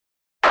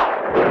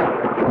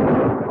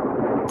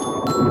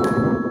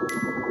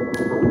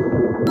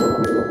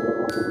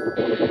If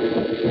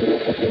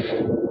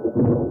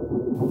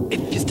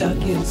you're stuck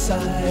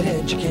inside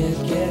and you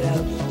can't get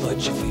out,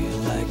 but you feel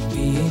like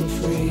being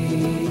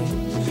free,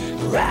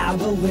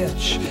 grab a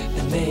witch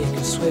and make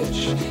a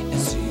switch and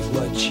see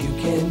what you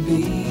can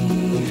be.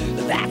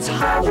 That's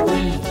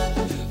Halloween,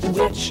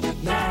 witch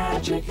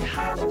magic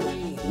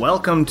Halloween.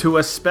 Welcome to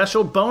a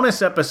special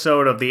bonus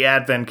episode of the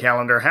Advent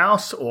Calendar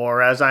House,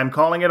 or as I'm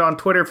calling it on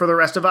Twitter for the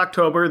rest of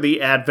October,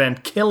 the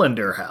Advent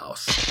Calendar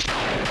House.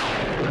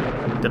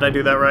 Did I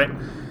do that right?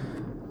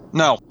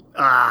 No.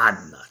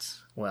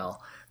 Nuts.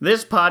 Well,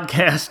 this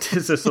podcast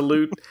is a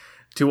salute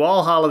to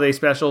all holiday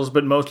specials,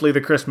 but mostly the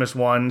Christmas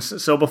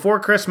ones. So before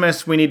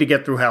Christmas, we need to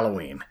get through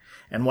Halloween.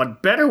 And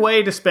what better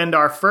way to spend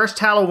our first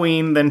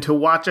Halloween than to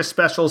watch a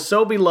special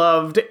so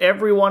beloved,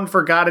 everyone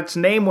forgot its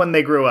name when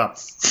they grew up.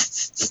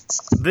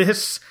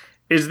 This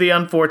is the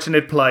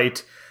unfortunate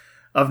plight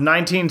of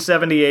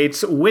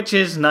 1978's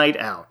Witches' Night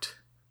Out.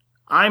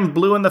 I'm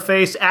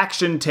blue-in-the-face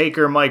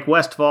action-taker Mike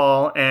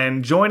Westfall,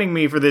 and joining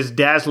me for this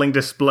dazzling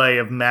display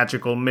of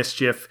magical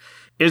mischief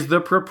is the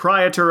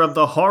proprietor of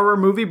the Horror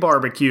Movie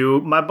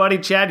Barbecue, my buddy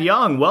Chad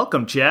Young.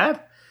 Welcome,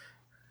 Chad.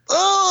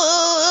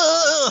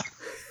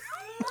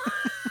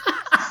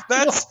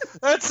 That's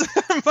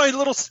my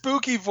little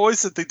spooky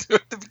voice that they do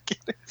at the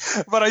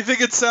beginning. But I think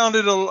it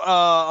sounded a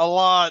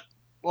lot.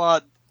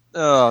 Oh,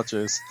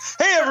 jeez.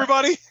 Hey,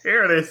 everybody.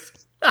 Here it is.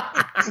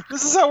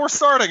 This is how we're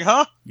starting,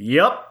 huh?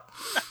 Yep.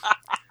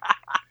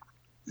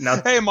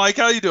 Now, hey, Mike,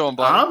 how you doing,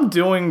 buddy? I'm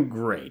doing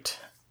great.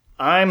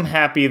 I'm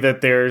happy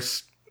that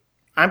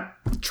I'm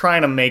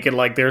trying to make it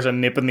like there's a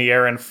nip in the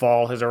air and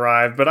fall has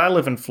arrived, but I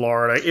live in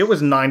Florida. It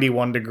was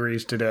 91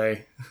 degrees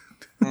today.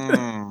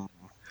 Can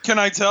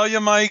I tell you,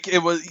 Mike? It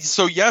was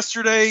so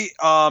yesterday.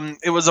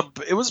 It was a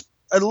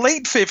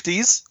late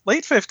 50s.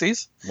 Late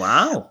 50s.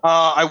 Wow.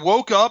 I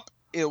woke up.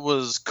 It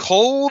was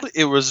cold.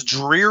 It was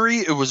dreary.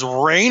 It was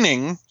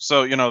raining.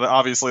 So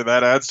obviously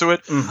that adds to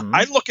it. Mm-hmm.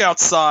 I look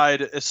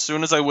outside as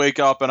soon as I wake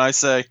up and I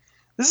say,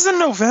 "This is a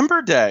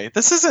November day.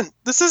 This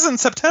isn't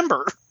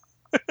September."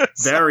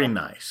 Very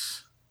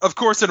nice. Of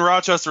course, in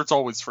Rochester, it's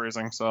always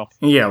freezing. So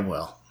yeah,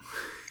 well.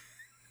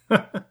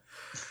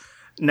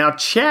 Now,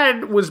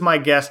 Chad was my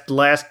guest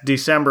last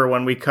December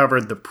when we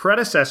covered the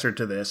predecessor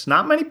to this.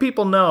 Not many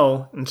people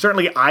know, and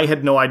certainly I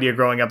had no idea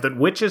growing up, that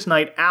Witches'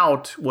 Night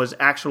Out was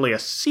actually a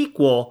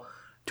sequel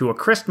to a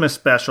Christmas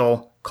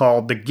special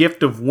called The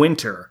Gift of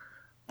Winter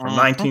from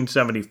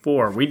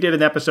 1974. We did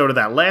an episode of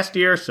that last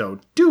year, so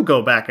do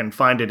go back and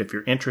find it if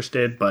you're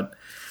interested. But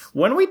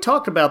when we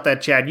talked about that,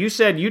 Chad, you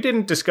said you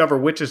didn't discover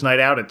Witches' Night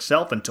Out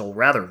itself until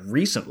rather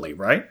recently,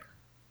 right?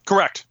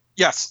 Correct.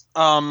 Yes.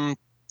 I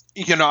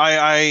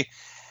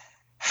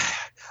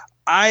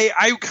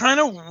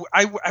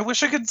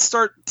wish I could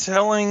start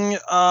telling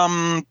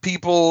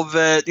people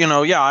that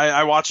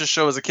I watched this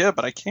show as a kid,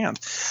 but I can't.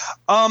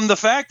 The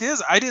fact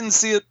is, I didn't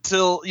see it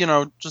till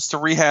just to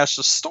rehash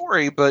the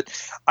story, but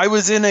I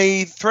was in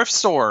a thrift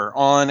store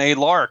on a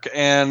lark,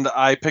 and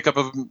I pick up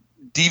a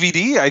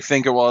DVD, I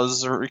think it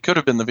was, or it could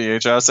have been the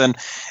VHS, and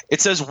it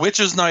says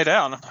Witches' Night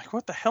Out. And I'm like,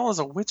 what the hell is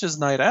a Witches'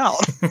 Night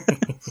Out?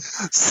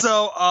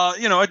 So,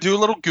 I do a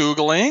little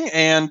Googling,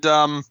 and,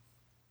 I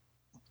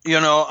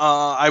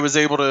was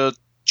able to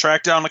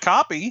track down a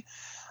copy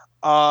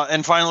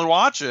and finally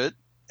watch it.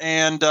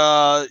 And,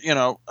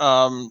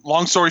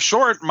 long story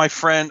short,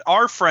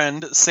 our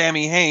friend,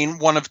 Sammy Hain,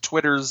 one of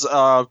Twitter's,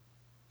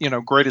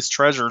 greatest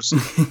treasures,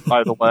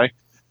 by the way.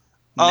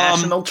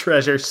 National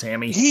treasure,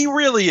 Sammy. He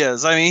really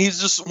is. I mean, he's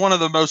just one of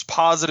the most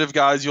positive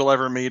guys you'll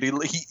ever meet.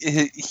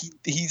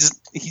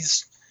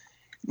 He's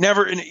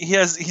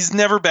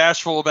never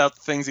bashful about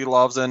the things he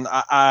loves, and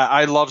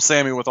I love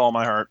Sammy with all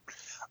my heart.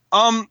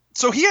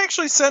 So he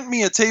actually sent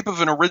me a tape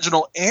of an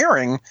original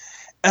airing,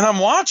 and I'm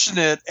watching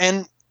it,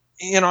 and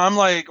I'm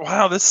like,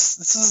 wow,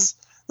 this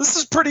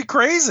is pretty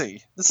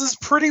crazy. This is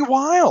pretty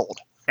wild.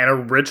 An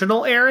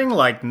original airing,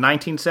 like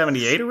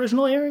 1978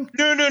 original airing?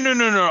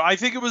 No. I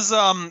think it was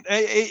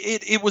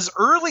it was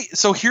early.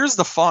 So here's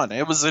the fun.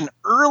 It was in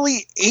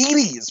early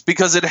 80s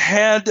because it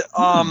had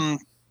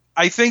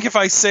I think if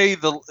I say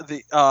the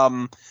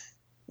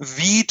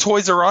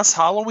Toys R Us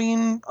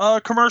Halloween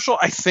commercial,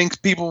 I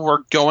think people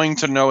were going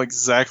to know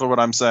exactly what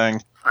I'm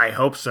saying. I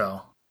hope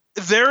so.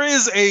 There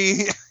is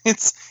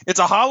it's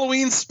a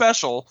Halloween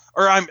special,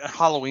 or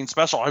Halloween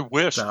special. I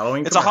wish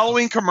it's a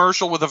Halloween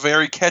commercial with a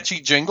very catchy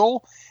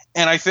jingle,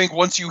 and I think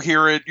once you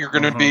hear it, you're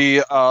going to be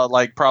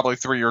like probably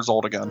 3 years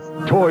old again.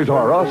 Toys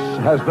R Us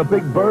has the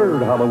Big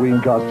Bird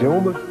Halloween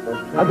costume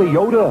and the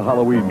Yoda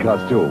Halloween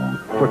costume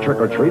for trick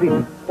or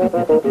treating.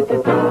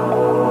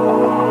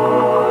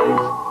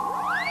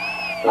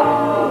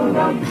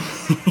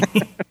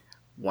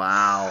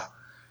 Wow.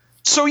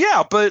 So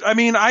yeah, but I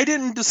mean, I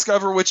didn't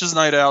discover Witches'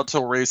 Night Out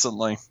till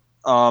recently,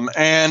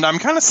 and I'm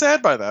kind of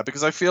sad by that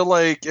because I feel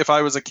like if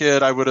I was a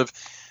kid, I would have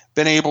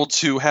been able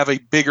to have a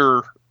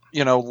bigger,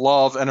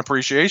 love and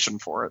appreciation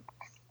for it.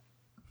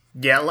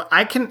 Yeah,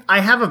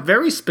 I have a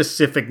very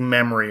specific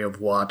memory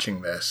of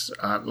watching this.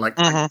 I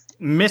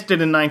missed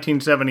it in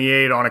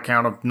 1978 on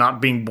account of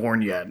not being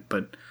born yet,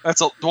 but...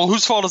 Well,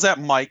 whose fault is that,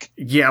 Mike?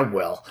 Yeah,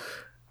 well...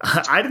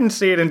 I didn't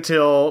see it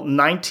until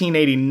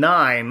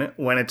 1989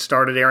 when it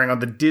started airing on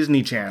the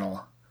Disney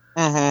Channel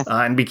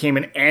and became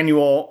an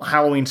annual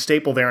Halloween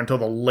staple there until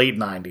the late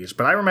 90s.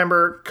 But I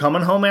remember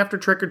coming home after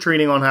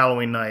trick-or-treating on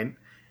Halloween night,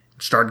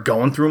 start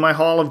going through my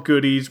haul of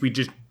goodies. We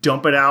just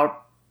dump it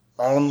out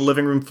all on the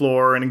living room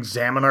floor and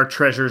examine our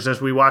treasures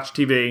as we watch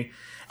TV.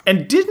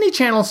 And Disney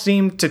Channel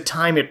seemed to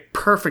time it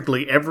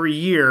perfectly every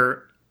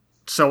year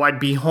so I'd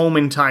be home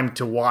in time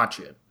to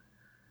watch it.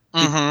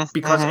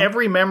 Because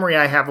every memory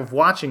I have of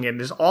watching it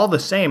is all the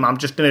same. I'm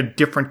just in a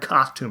different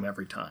costume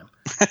every time.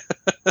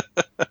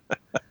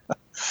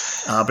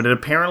 But it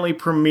apparently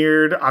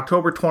premiered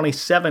October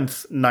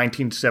 27th,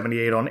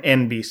 1978 on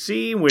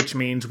NBC, which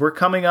means we're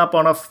coming up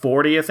on a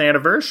 40th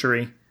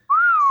anniversary.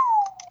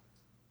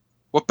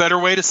 What better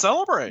way to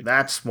celebrate?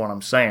 That's what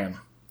I'm saying.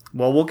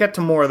 Well, we'll get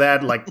to more of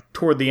that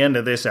toward the end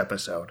of this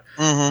episode.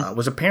 It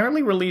was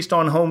apparently released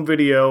on home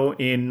video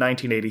in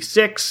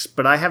 1986,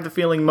 but I have the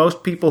feeling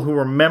most people who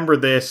remember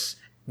this,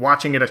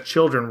 watching it as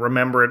children,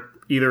 remember it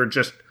either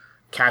just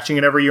catching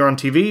it every year on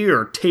TV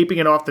or taping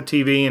it off the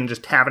TV and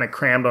just having it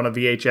crammed on a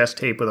VHS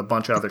tape with a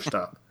bunch of other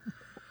stuff.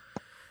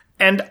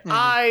 And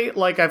I,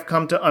 like I've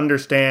come to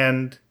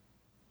understand,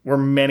 where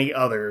many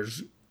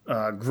others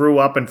grew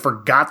up and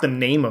forgot the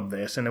name of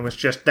this, and it was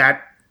just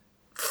that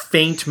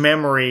faint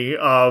memory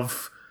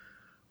of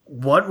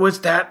what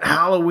was that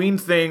Halloween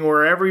thing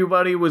where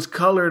everybody was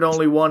colored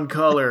only one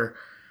color.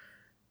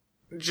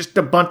 Just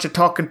a bunch of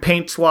talking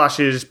paint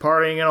swashes,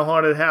 partying in a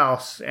haunted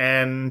house,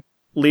 and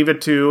leave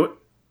it to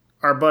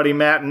our buddy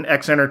Matt and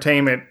X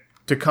Entertainment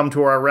to come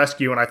to our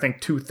rescue in, I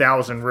think,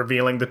 2000,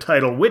 revealing the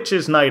title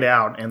Witches Night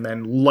Out, and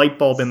then light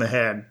bulb in the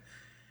head.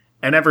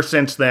 And ever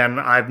since then,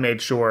 I've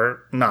made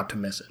sure not to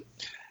miss it.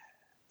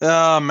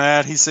 Oh,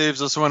 Matt, he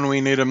saves us when we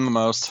need him the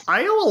most.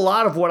 I owe a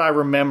lot of what I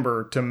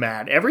remember to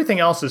Matt. Everything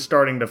else is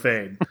starting to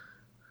fade.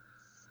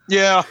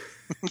 Yeah,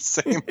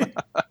 same.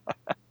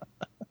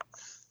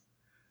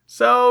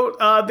 So,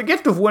 The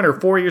Gift of Winter,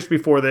 4 years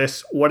before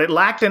this, what it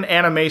lacked in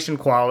animation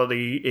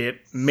quality,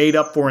 it made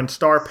up for in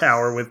star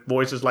power with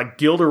voices like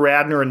Gilda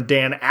Radner and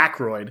Dan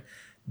Aykroyd.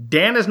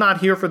 Dan is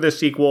not here for this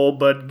sequel,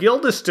 but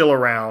Gilda's still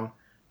around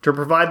to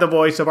provide the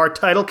voice of our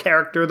title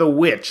character, the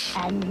Witch.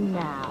 And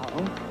now,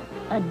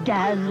 a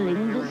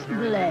dazzling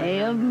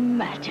display of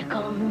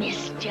magical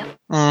mischief.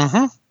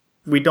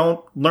 We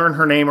don't learn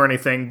her name or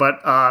anything, but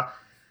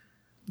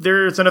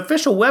there's an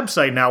official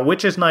website now,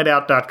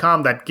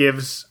 witchesnightout.com, that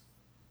gives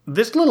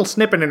this little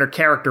snippet in her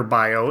character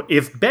bio.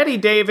 If Betty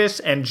Davis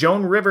and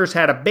Joan Rivers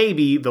had a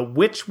baby, the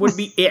witch would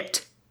be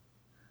it.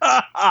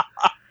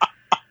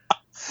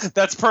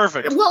 That's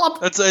perfect. Well,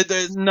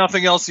 there's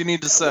nothing else you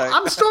need to say.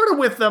 I'm sort of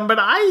with them, but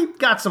I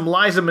got some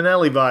Liza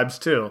Minnelli vibes,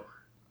 too.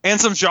 And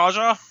some Zsa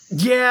Zsa?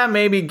 Yeah,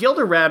 maybe.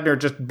 Gilda Radner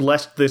just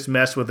blessed this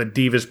mess with a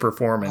diva's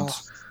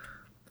performance. Oh,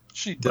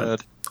 she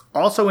did.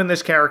 Also in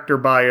this character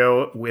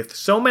bio, with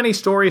so many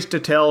stories to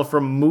tell,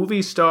 from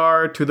movie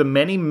star to the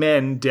many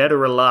men dead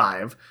or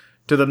alive,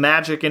 to the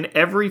magic in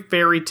every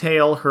fairy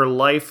tale, her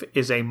life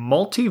is a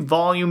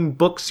multi-volume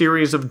book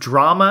series of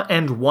drama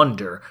and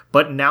wonder.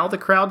 But now the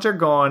crowds are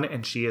gone,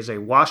 and she is a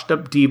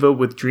washed-up diva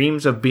with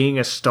dreams of being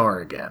a star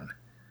again.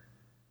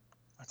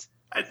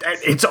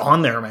 It's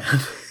on there, man.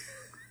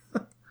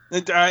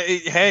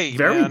 Hey,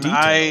 very man,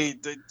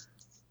 detailed.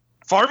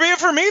 Far be it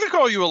for me to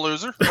call you a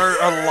loser. Or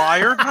a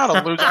liar. Not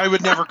a loser. I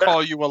would never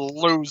call you a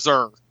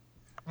loser.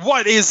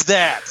 What is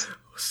that?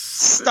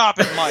 Stop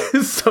it,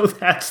 Mike. So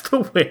that's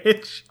the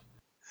witch.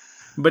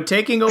 But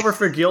taking over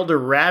for Gilda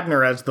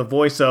Radner as the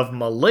voice of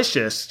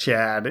Malicious,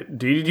 Chad,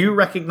 did you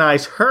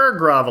recognize her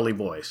grovelly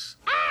voice?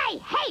 I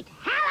hate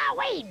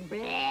Halloween!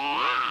 Blah.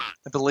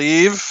 I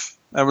believe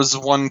that was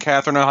one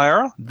Catherine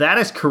O'Hara. That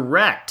is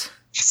correct.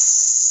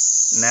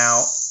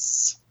 Now,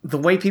 the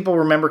way people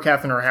remember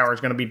Catherine O'Hara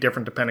is going to be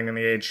different depending on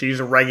the age. She's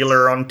a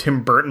regular on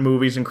Tim Burton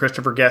movies and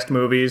Christopher Guest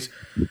movies.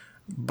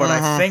 But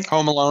I think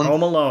Home Alone.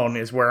 Home Alone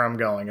is where I'm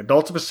going.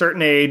 Adults of a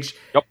certain age.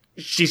 Yep.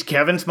 She's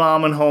Kevin's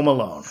mom in Home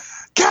Alone.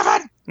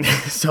 Kevin!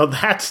 So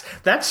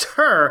that's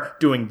her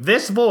doing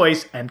this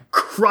voice and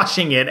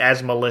crushing it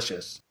as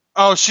Malicious.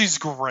 Oh, she's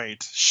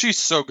great. She's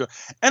so good.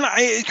 And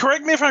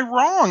correct me if I'm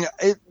wrong,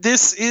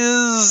 this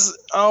is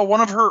one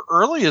of her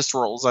earliest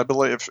roles, I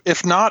believe,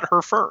 if not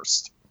her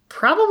first.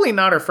 Probably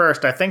not her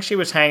first. I think she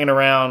was hanging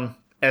around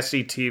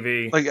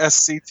SCTV. Like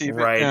SCTV.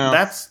 Right.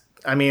 Yeah.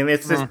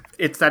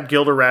 It's that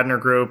Gilda Radner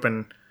group,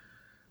 and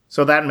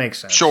so that makes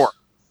sense. Sure.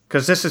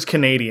 Because this is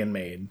Canadian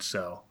made,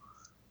 so.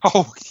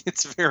 Oh,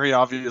 it's very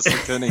obviously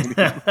Canadian.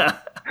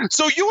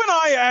 So you and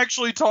I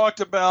actually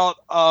talked about,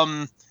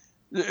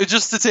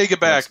 just to take it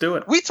back. Let's do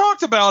it. We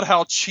talked about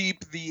how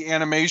cheap the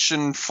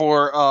animation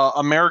for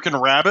American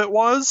Rabbit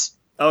was.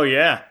 Oh,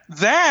 yeah.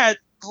 That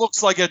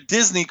looks like a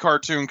Disney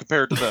cartoon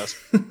compared to this.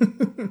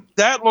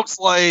 That looks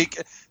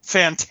like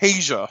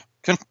Fantasia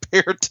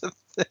compared to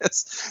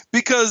this.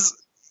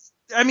 Because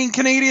I mean,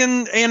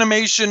 Canadian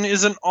animation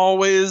isn't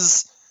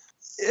always.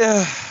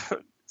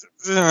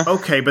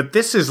 Okay, but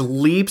this is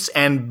leaps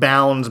and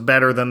bounds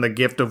better than The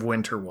Gift of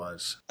Winter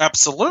was.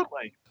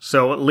 Absolutely.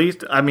 So at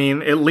least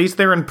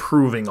they're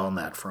improving on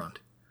that front.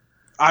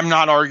 I'm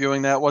not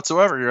arguing that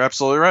whatsoever. You're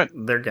absolutely right.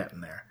 They're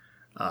getting there.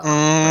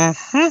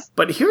 Mm-hmm.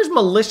 But here's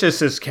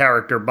Malicious's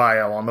character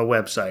bio on the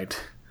website.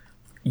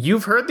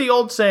 You've heard the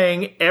old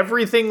saying,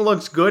 everything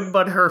looks good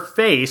but her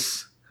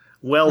face.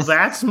 Well,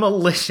 that's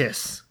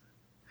Malicious.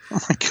 Oh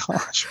my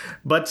gosh.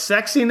 But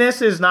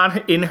sexiness is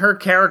not in her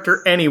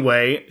character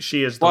anyway.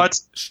 She is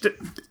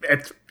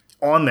it's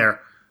on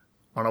there.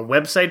 On a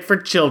website for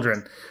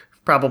children.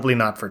 Probably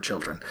not for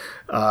children.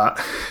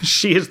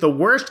 She is the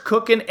worst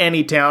cook in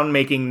any town,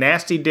 making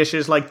nasty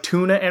dishes like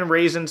tuna and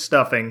raisin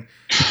stuffing.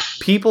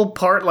 People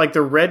part like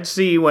the Red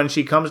Sea when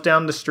she comes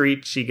down the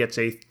street. She gets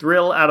a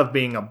thrill out of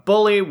being a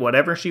bully.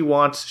 Whatever she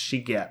wants, she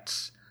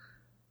gets.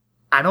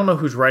 I don't know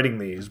who's writing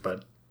these,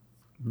 but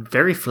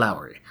very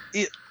flowery.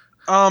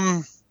 Okay.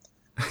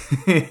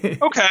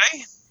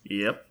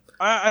 Yep.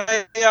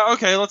 Yeah,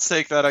 okay, let's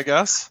take that, I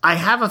guess. I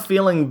have a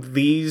feeling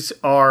these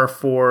are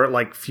for,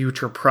 like,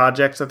 future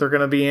projects that they're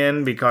going to be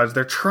in, because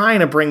they're trying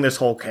to bring this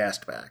whole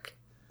cast back.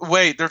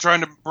 Wait, they're trying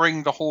to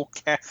bring the whole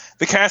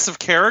the cast of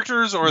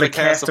characters or the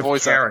cast of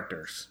voice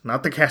characters?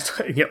 Not the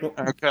cast.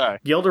 Okay.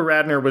 Gilda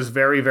Radner was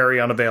very,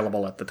 very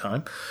unavailable at the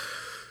time.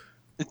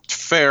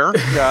 Fair,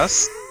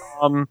 yes.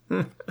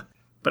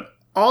 But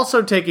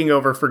also taking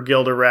over for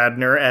Gilda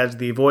Radner as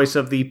the voice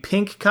of the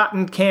pink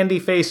cotton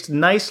candy-faced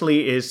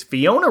Nicely is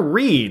Fiona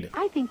Reed.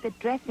 I think that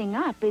dressing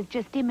up is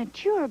just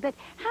immature, but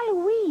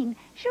Halloween,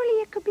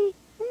 surely it could be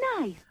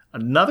nice.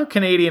 Another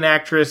Canadian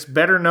actress,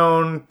 better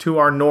known to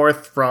our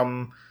north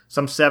from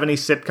some 70s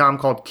sitcom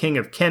called King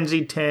of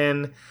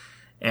Kensington,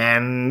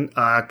 and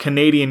a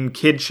Canadian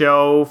kid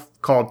show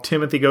called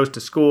Timothy Goes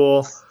to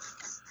School.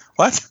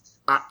 What?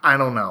 I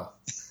don't know.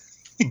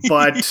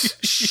 But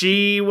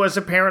she was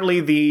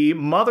apparently the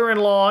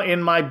mother-in-law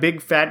in My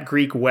Big Fat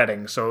Greek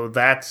Wedding, so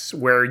that's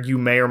where you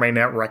may or may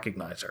not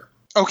recognize her.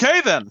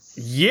 Okay, then.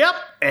 Yep,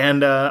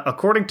 and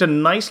according to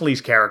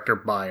Nicely's character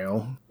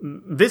bio,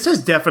 this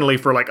is definitely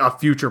for, like, a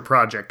future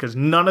project, because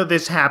none of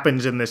this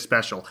happens in this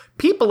special.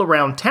 People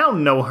around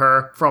town know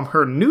her from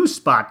her news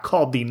spot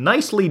called the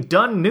Nicely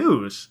Done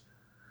News.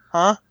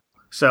 Huh?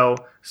 So,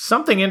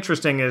 something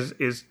interesting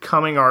is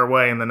coming our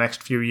way in the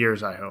next few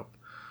years, I hope.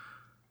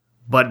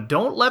 But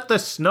don't let the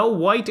Snow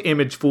White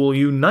image fool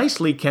you.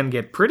 Nicely can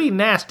get pretty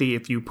nasty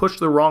if you push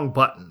the wrong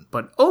button.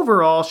 But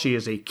overall, she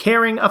is a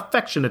caring,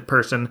 affectionate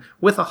person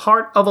with a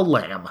heart of a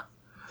lamb.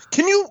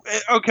 Can you...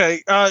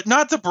 Okay,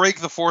 not to break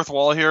the fourth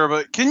wall here,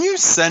 but can you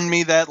send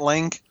me that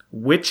link?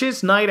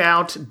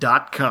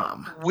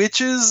 Witchesnightout.com.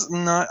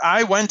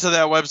 I went to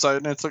that website,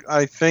 and it's.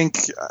 I think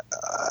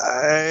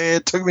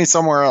it took me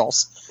somewhere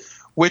else.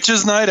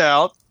 Witches Night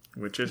Out.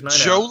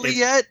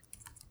 Joliet,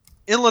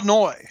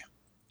 Illinois.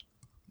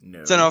 No.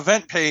 It's an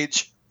event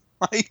page.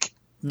 Like,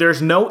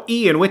 there's no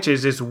E in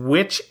witches. It's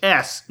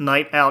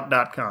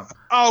witchesnightout.com.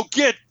 Oh,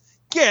 get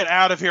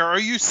out of here. Are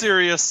you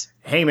serious?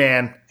 Hey,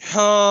 man.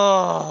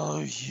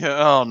 Oh, yeah.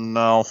 Oh,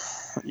 no.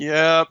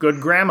 Yep. Good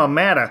grammar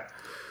matter.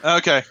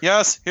 Okay.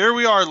 Yes. Here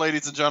we are,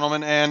 ladies and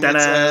gentlemen. And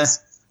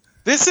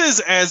this is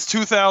as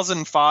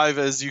 2005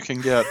 as you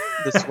can get,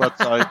 this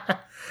website.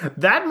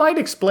 That might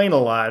explain a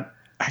lot.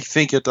 I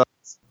think it does.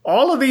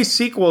 All of these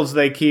sequels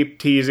they keep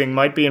teasing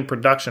might be in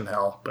production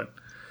hell, but...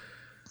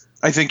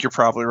 I think you're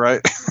probably right.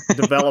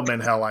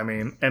 Development hell, I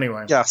mean.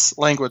 Anyway. Yes,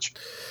 language.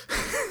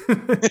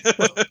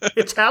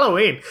 It's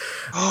Halloween.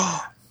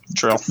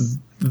 True.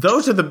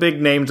 Those are the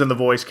big names in the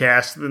voice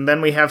cast. And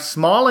then we have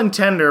Small and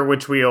Tender,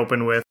 which we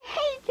open with.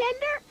 Hey,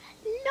 Tender,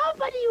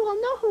 nobody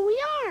will know who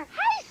we are.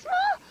 Hey,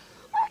 Small,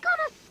 we're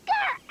gonna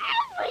scare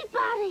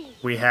everybody.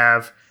 We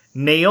have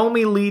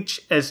Naomi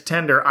Leach as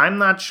Tender. I'm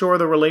not sure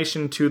the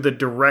relation to the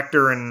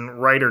director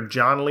and writer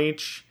John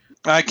Leach.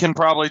 I can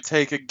probably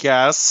take a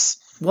guess.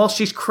 Well,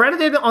 she's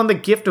credited on The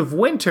Gift of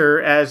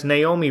Winter as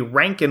Naomi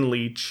Rankin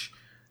Leach,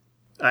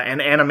 an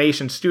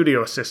animation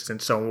studio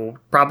assistant, so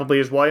probably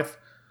his wife.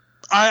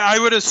 I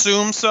would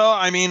assume so.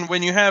 I mean,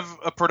 when you have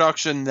a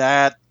production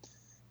that,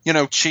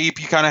 cheap,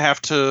 you kind of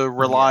have to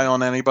rely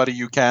on anybody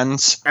you can.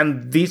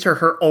 And these are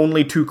her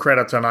only 2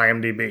 credits on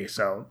IMDb,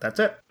 so that's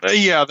it.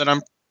 Yeah,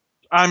 then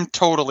I'm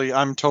totally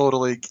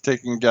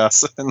taking a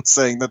guess and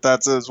saying that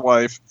that's his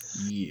wife.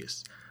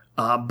 Yes.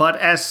 But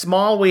as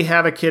Small, we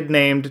have a kid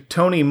named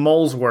Tony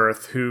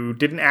Molesworth, who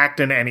didn't act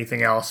in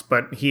anything else,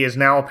 but he is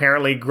now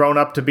apparently grown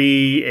up to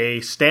be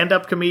a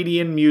stand-up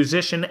comedian,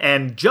 musician,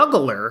 and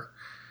juggler.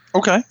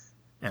 Okay.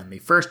 And the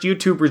first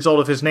YouTube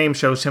result of his name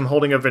shows him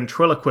holding a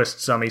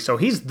ventriloquist dummy, so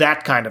he's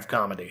that kind of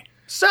comedy.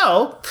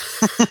 So,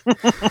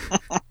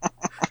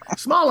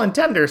 Small and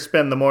Tender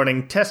spend the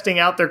morning testing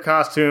out their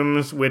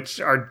costumes,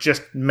 which are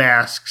just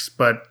masks,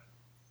 but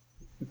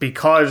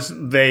because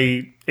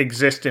they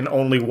exist in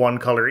only one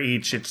color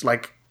each, it's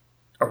like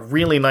a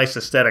really nice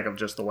aesthetic of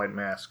just the white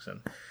masks.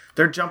 And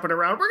they're jumping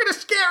around. We're going to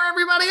scare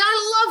everybody.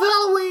 I love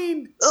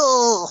Halloween.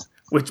 Oh.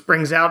 which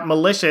brings out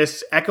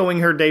Malicious,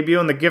 echoing her debut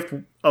in The Gift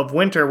of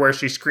Winter, where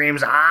she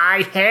screams,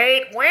 "I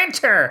hate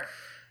winter!"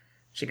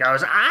 She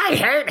goes, "I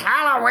hate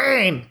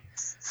Halloween!"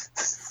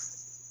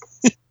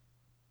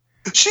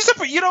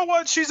 You know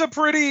what? She's a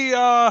pretty,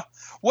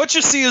 what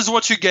you see is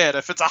what you get.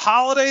 If it's a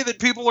holiday that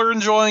people are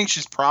enjoying,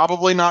 she's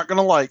probably not going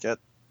to like it.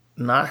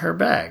 Not her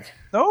bag.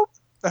 Nope.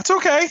 That's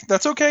okay.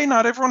 That's okay.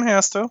 Not everyone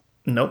has to.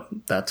 Nope,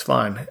 that's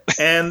fine.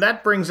 And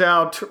that brings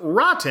out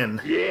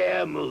Rotten.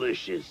 Yeah,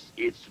 Malicious.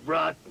 It's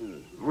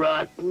rotten.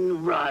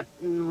 Rotten,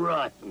 rotten,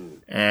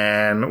 rotten.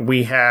 And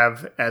we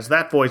have, as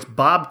that voice,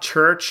 Bob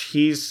Church.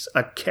 He's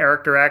a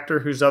character actor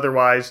who's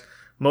otherwise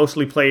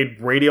mostly played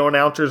radio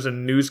announcers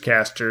and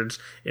newscasters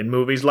in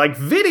movies like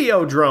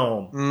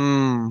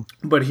Videodrome.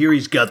 But here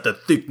he's got the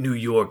thick New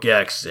York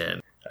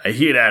accent. I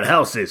hear that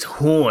house is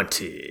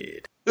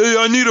haunted. Hey,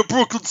 I need a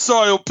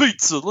Brooklyn-style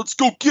pizza. Let's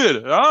go get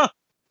it, huh?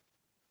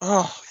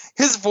 Oh,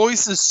 his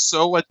voice is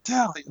so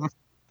Italian.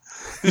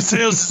 This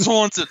house is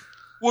haunted.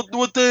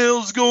 What the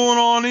hell's going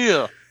on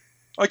here?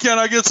 Can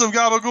I get some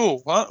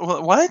gabagool?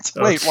 What?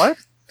 Wait, what?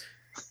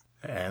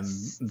 And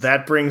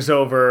that brings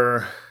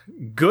over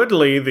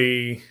Goodley,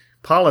 the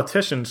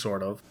politician,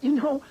 sort of.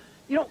 You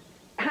know,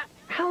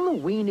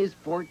 Halloween is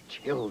for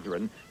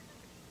children.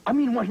 I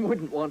mean, one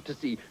wouldn't want to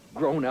see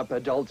grown-up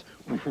adults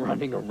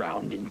running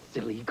around in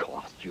silly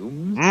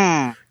costumes.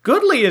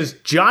 Goodley is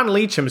John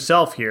Leach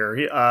himself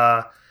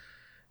here.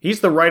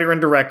 He's the writer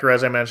and director,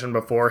 as I mentioned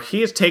before.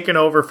 He has taken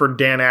over for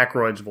Dan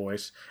Aykroyd's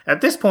voice.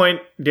 At this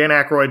point, Dan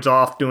Aykroyd's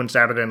off doing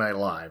Saturday Night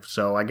Live,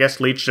 so I guess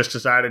Leach just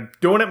decided,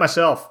 doing it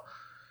myself.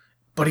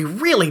 But he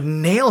really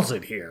nails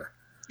it here.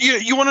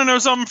 You want to know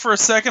something for a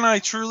second? I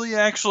truly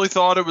actually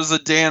thought it was a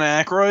Dan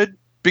Aykroyd,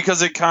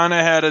 because it kind of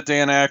had a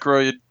Dan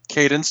Aykroyd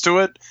cadence to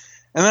it.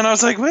 And then I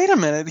was like, wait a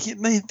minute,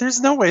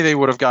 there's no way they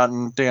would have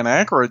gotten Dan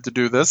Aykroyd to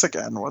do this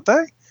again, would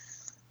they?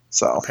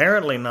 So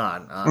apparently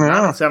not.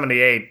 Not in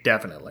 78,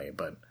 definitely,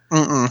 but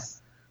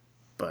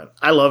But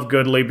I love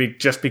Goodley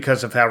just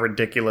because of how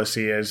ridiculous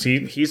he is.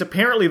 He's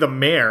apparently the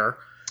mayor,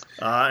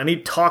 and he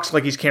talks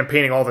like he's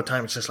campaigning all the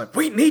time. It's just like,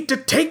 we need to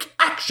take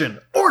action,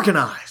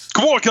 organize.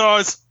 Come on,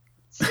 guys.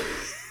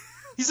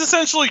 He's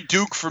essentially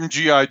Duke from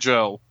G.I.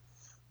 Joe.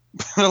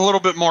 A little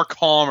bit more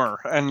calmer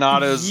and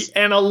not as...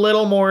 And a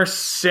little more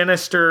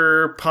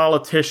sinister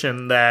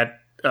politician that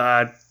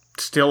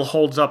still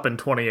holds up in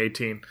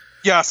 2018.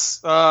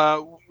 Yes.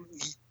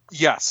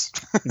 Yes.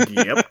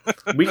 Yep.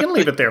 We can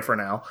leave it there for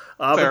now.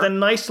 But then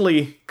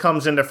Nicely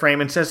comes into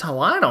frame and says, oh,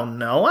 I don't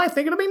know. I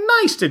think it'll be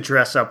nice to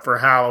dress up for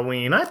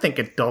Halloween. I think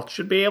adults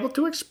should be able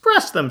to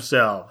express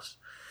themselves.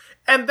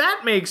 And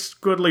that makes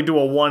Goodley do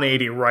a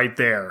 180 right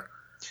there.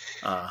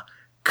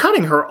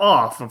 Cutting her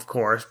off, of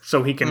course,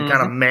 so he can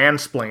kind of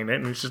mansplain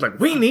it. And she's like,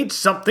 we need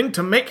something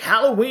to make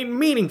Halloween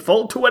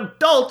meaningful to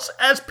adults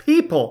as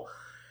people.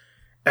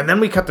 And then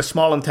we cut the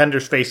Small and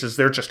Tender's faces.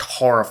 They're just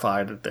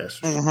horrified at this.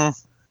 Mm-hmm.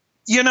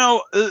 You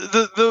know,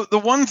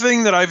 the one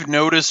thing that I've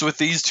noticed with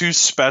these two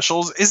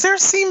specials is there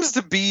seems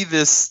to be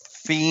this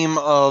theme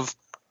of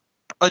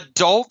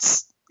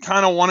adults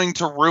kind of wanting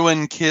to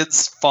ruin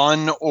kids'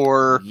 fun,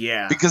 or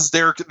because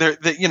they're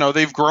you know,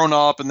 they've grown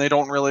up and they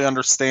don't really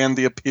understand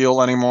the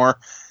appeal anymore.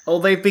 Oh,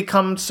 they've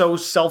become so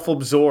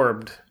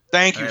self-absorbed.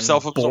 Thank you,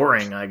 self-absorbed.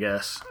 Boring, I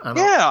guess.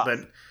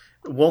 But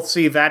we'll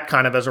see that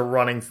kind of as a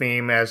running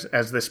theme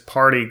as this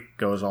party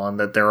goes on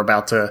that they're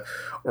about to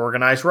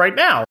organize right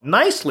now.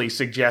 Nicely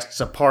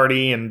suggests a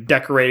party and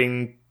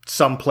decorating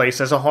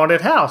someplace as a haunted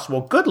house.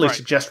 Well, Goodley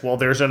suggests, well,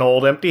 there's an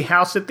old empty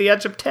house at the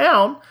edge of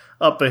town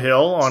up a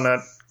hill on a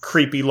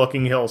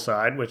creepy-looking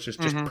hillside, which is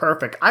just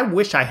perfect. I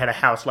wish I had a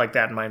house like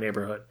that in my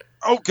neighborhood.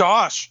 Oh,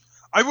 gosh.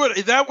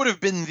 That would have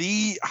been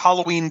the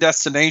Halloween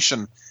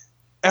destination.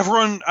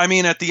 Everyone, I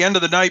mean, at the end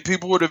of the night,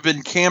 people would have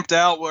been camped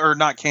out, or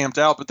not camped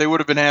out, but they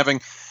would have been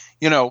having,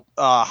 you know,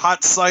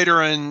 hot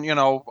cider and, you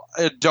know,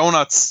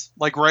 donuts,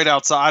 like right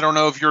outside. I don't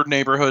know if your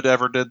neighborhood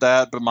ever did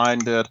that, but mine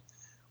did.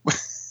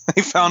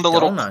 They found a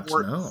little... Donuts,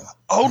 no.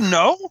 Oh,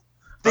 no?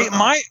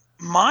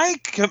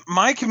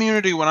 My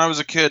community, when I was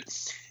a kid,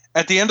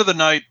 at the end of the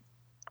night,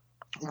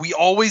 we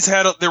always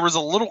had... there was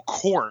a little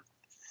court,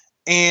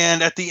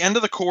 and at the end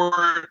of the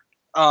court,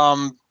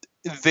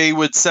 they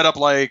would set up,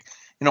 like,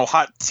 you know,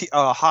 hot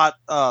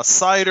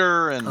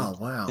cider and,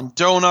 and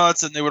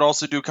donuts, and they would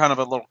also do kind of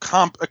a little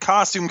a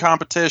costume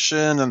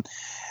competition, and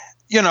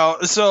you know,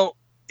 so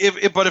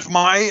if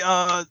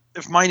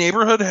my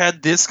neighborhood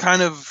had this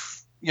kind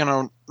of, you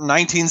know,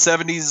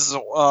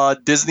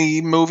 1970s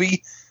Disney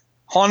movie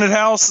haunted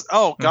house,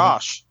 oh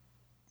gosh,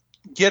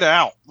 get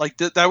out! Like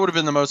that would have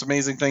been the most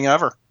amazing thing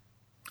ever.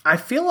 I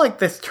feel like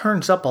this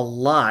turns up a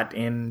lot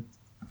in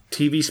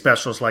TV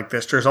specials like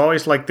this. There's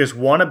always like this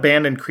one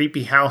abandoned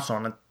creepy house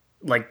on it,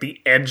 like the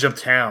edge of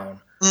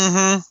town.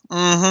 And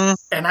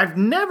I've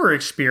never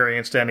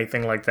experienced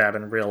anything like that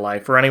in real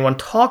life, or anyone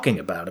talking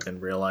about it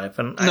in real life.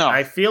 And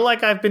I feel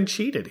like I've been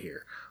cheated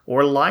here,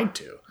 or lied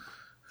to.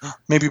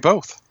 Maybe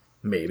both.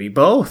 Maybe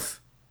both.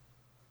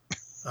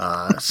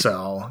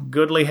 So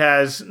Goodley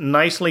has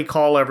Nicely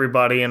call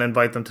everybody and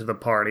invite them to the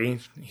party.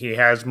 He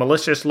has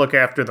Malicious look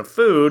after the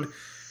food,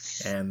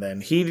 and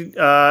then he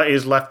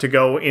is left to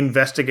go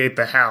investigate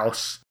the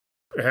house.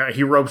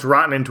 He ropes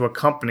Rotten into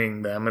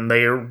accompanying them, and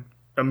they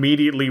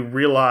immediately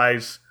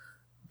realize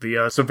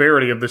the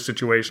severity of the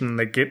situation, and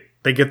they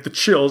get the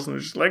chills, and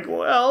they're just like,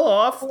 well,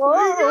 off we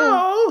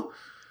go.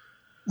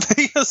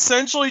 They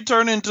essentially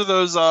turn into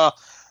those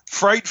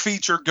Fright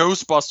Feature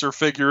Ghostbuster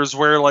figures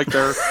where like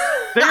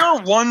they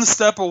are one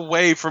step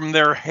away from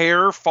their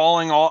hair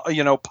falling off,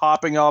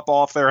 popping up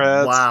off their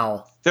heads.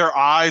 Wow. Their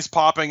eyes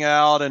popping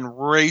out and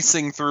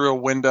racing through a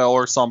window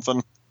or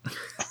something.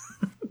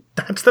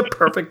 That's the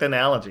perfect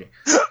analogy.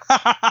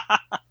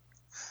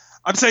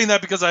 I'm saying that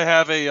because I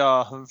have a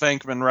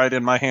Venkman right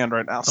in my hand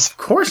right now. Of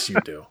course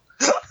you do.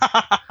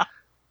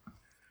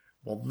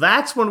 Well,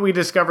 that's when we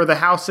discover the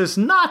house is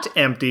not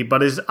empty,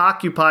 but is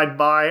occupied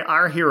by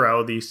our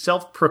hero, the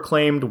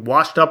self-proclaimed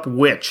washed-up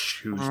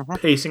witch, who's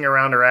pacing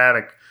around her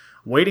attic,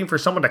 waiting for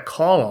someone to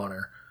call on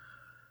her.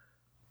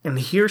 And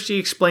here she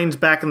explains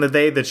back in the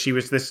day that she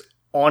was this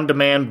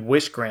on-demand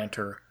wish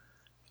granter.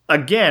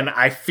 Again,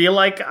 I feel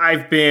like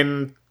I've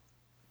been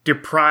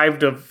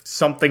deprived of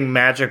something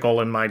magical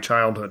in my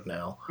childhood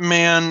now.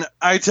 Man,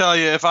 I tell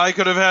you, if I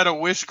could have had a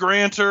wish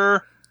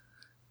granter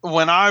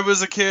when I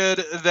was a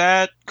kid,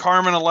 that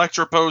Carmen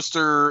Electra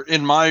poster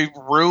in my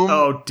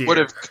room would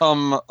have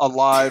come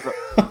alive.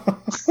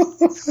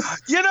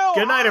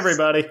 Good night,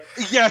 everybody.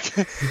 Yeah.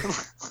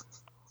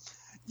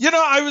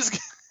 I was...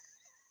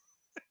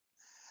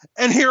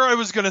 And here I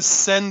was going to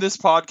send this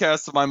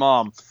podcast to my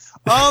mom.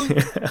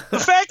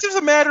 The fact of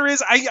the matter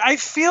is, I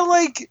feel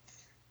like...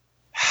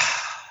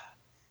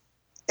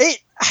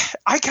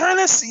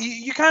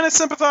 you kind of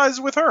sympathize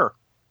with her.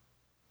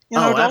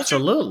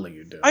 Absolutely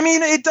you do. I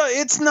mean,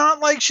 it's not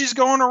like she's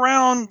going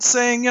around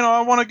saying,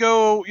 I want to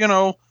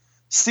go,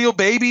 steal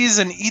babies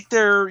and eat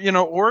their,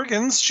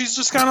 organs. She's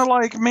just kind of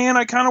like, man,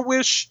 I kind of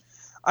wish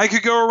I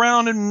could go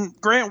around and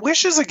grant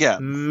wishes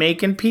again.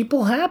 Making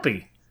people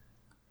happy.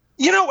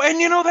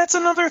 That's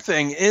another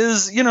thing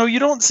is, you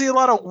don't see a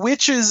lot of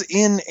witches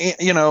in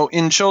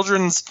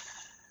children's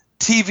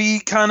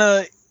TV kind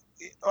of,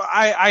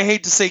 I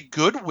hate to say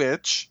good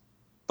witch,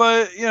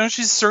 but,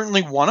 she's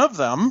certainly one of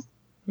them.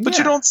 But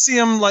you don't see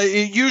them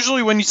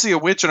usually when you see a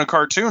witch in a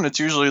cartoon, it's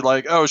usually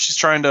like, oh, she's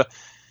trying to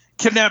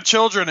kidnap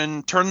children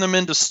and turn them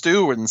into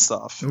stew and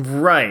stuff.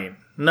 Right.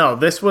 No,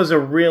 this was a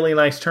really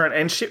nice turn.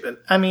 And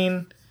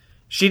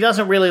she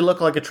doesn't really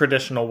look like a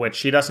traditional witch.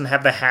 She doesn't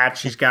have the hat.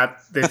 She's got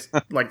this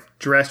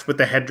dress with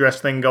the headdress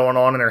thing going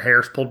on and her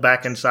hair's pulled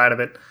back inside of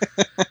it.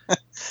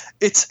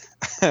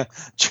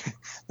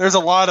 There's a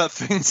lot of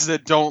things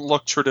that don't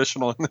look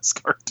traditional in this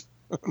cartoon.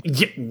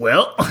 Yeah,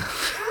 well,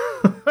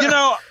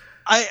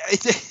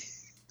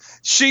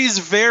 she's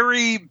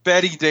very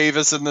Betty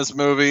Davis in this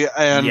movie,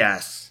 and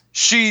yes,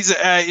 she's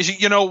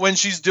when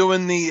she's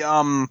doing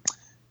the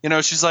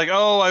she's like,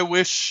 oh, I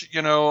wish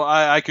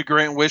I could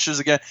grant wishes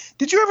again.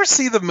 Did you ever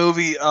see the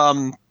movie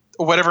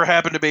Whatever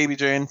Happened to Baby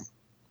Jane?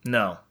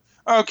 No.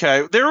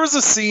 Okay, there was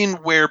a scene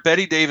where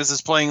Betty Davis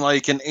is playing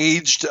like an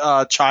aged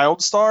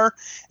child star,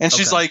 and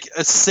she's like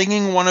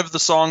singing one of the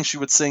songs she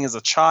would sing as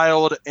a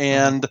child,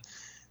 and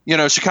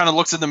she kind of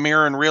looks in the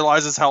mirror and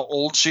realizes how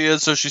old she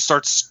is, so she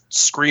starts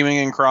screaming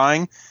and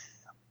crying.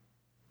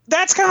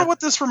 That's kind of what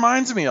this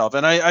reminds me of,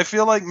 and I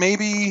feel like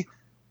maybe,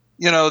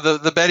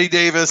 the Betty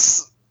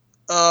Davis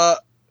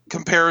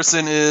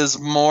comparison is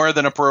more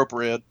than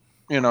appropriate,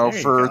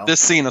 for this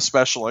scene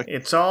especially.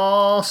 It's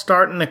all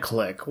starting to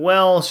click.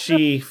 Well,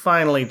 she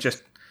finally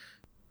just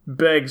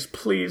begs,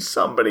 please,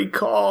 somebody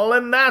call,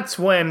 and that's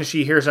when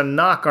she hears a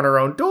knock on her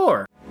own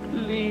door.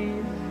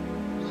 Please,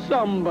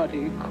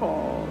 somebody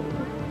call.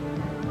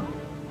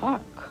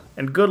 Hark.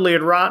 And Goodley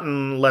and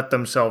Rotten let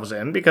themselves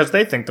in because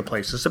they think the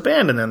place is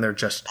abandoned, and they're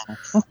just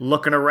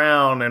looking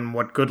around in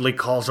what Goodley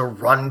calls a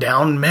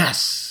rundown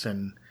mess,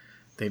 and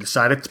they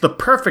decide it's the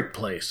perfect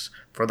place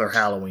for their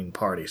Halloween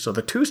party. So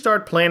the two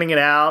start planning it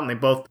out, and they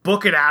both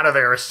book it out of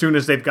there as soon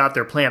as they've got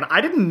their plan.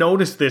 I didn't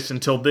notice this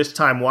until this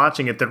time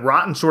watching it, that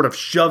Rotten sort of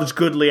shoves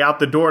Goodley out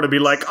the door to be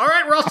like, all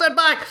right, we're all set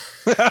back.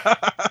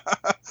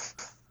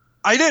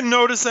 I didn't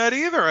notice that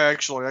either,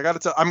 actually. I got to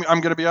tell. I'm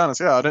going to be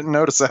honest. Yeah, I didn't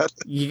notice that.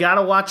 You got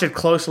to watch it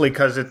closely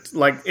because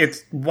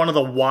it's one of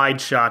the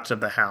wide shots of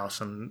the house,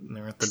 and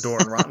they're at the door,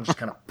 and Rotten just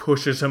kind of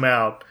pushes him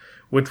out,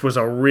 which was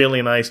a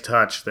really nice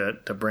touch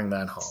to bring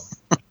that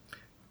home.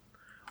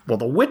 Well,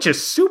 the witch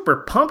is super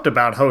pumped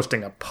about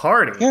hosting a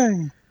party.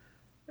 Yeah.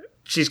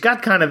 She's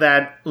got kind of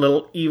that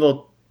little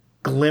evil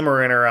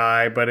glimmer in her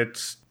eye, but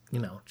it's,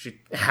 she's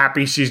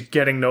happy she's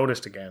getting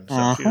noticed again,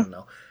 so she doesn't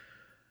know.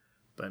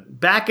 But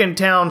back in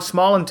town,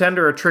 Small and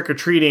Tender are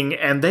trick-or-treating,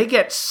 and they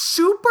get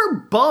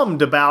super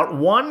bummed about,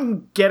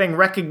 one, getting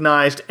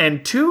recognized,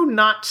 and two,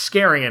 not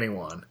scaring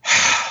anyone.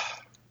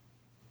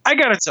 I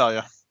gotta tell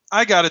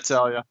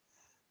you.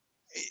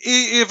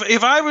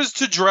 If I was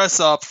to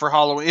dress up for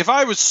Halloween, if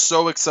I was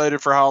so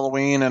excited for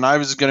Halloween and I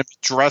was going to be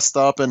dressed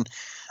up and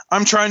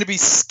I'm trying to be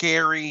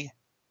scary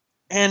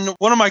and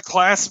one of my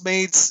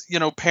classmates,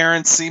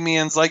 parents see me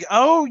and's like,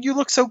 "Oh, you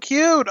look so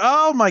cute.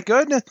 Oh my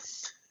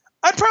goodness."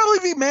 I'd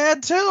probably be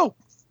mad too.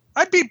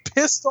 I'd be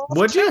pissed off.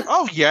 Would you?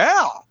 Oh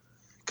yeah.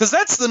 Because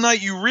that's the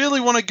night you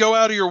really want to go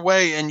out of your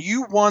way, and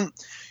you want,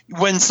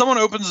 when someone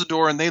opens the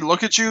door and they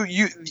look at you,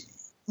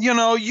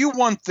 you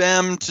want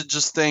them to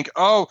just think,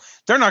 oh,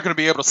 they're not going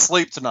to be able to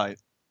sleep tonight.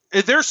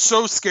 They're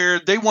so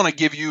scared, they want to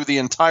give you the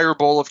entire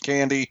bowl of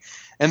candy,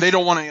 and they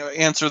don't want to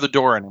answer the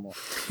door anymore.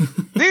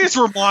 These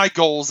were my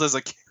goals as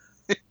a kid.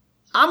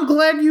 I'm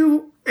glad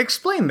you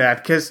explained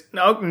that, because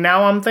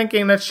now I'm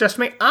thinking that's just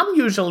me.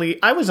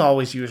 I was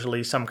always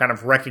usually some kind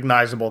of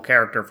recognizable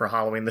character for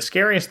Halloween. The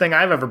scariest thing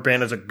I've ever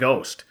been is a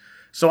ghost.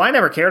 So I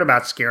never cared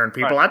about scaring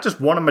people. Right. I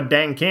just wanted my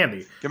dang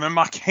candy. Give me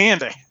my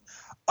candy.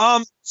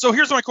 So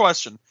here's my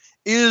question.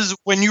 Is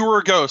when you were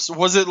a ghost,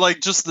 was it like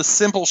just the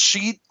simple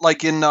sheet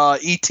like in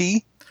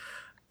E.T.?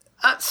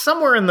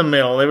 Somewhere in the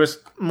middle. It was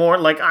more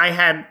like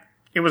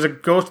it was a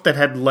ghost that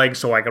had legs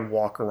so I could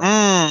walk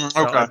around.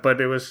 Okay. But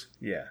it was,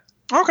 yeah.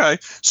 Okay,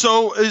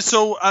 so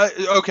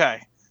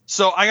okay.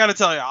 So I got to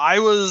tell you, I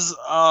was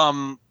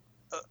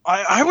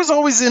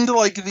always into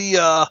like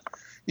the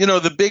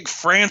big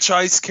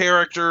franchise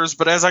characters,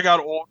 but as I got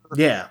older,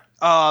 yeah,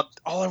 all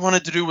I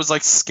wanted to do was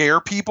like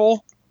scare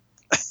people.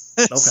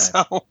 Okay.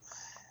 So,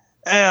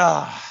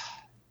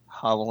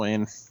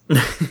 Halloween.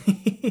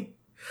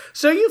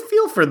 So you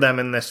feel for them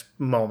in this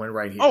moment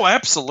right here. Oh,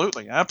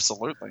 absolutely,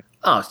 absolutely.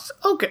 Oh,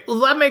 okay.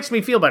 Well, that makes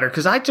me feel better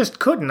because I just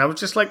couldn't. I was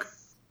just like,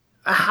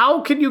 how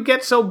can you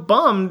get so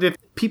bummed if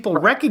people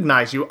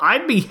recognize you?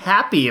 I'd be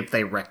happy if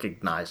they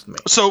recognized me.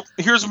 So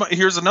here's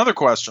another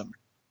question.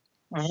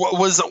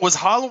 Was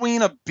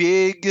Halloween a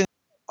big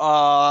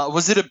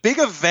was it a big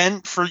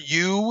event for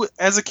you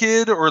as a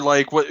kid, or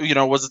like what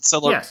was it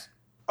celebrated? Yes.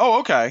 Oh,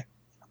 okay.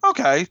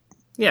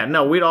 Yeah,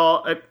 no, we'd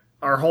all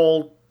our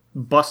whole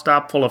bus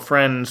stop full of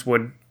friends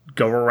would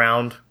go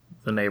around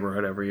the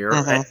neighborhood every year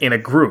in a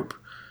group.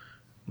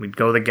 We'd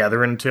go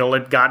together until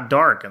it got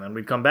dark, and then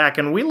we'd come back.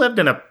 And we lived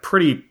in a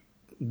pretty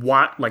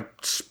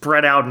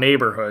spread out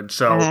neighborhood,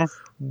 so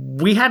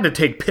we had to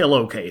take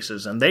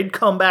pillowcases, and they'd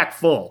come back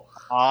full.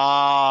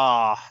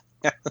 Ah,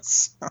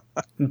 yes.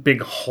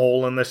 Big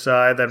hole in the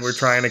side that we're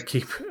trying to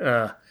keep.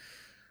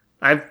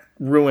 I've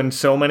ruined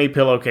so many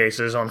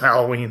pillowcases on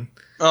Halloween.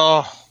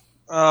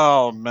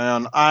 Oh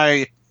man,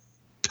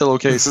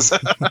 pillowcases.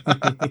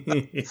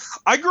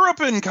 I grew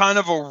up in kind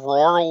of a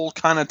rural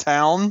kind of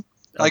town.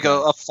 Like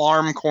a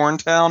farm corn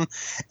town.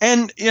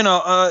 And,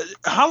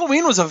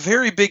 Halloween was a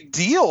very big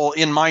deal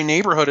in my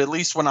neighborhood, at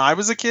least when I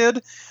was a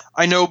kid.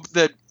 I know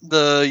that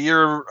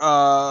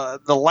the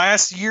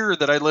last year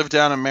that I lived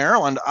down in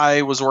Maryland,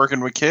 I was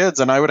working with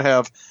kids, and I would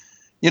have,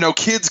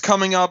 kids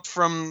coming up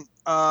from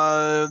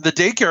the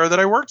daycare that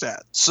I worked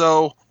at.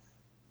 So,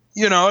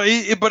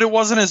 but it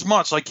wasn't as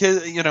much. Like,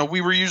 we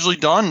were usually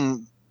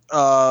done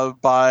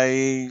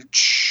by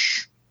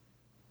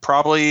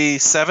probably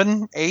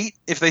 7, 8.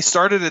 If they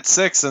started at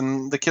 6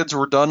 and the kids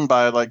were done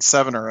by like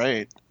 7 or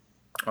 8.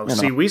 Oh,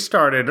 see, we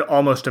started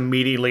almost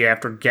immediately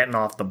after getting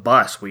off the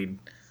bus. We'd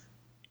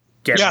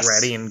get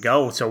ready and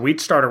go. So we'd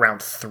start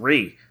around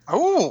 3.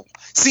 Oh,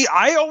 see,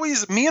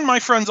 me and my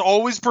friends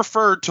always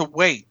preferred to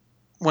wait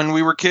when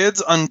we were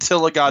kids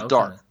until it got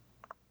dark.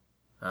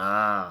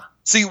 Ah.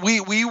 See,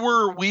 we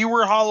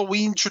were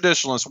Halloween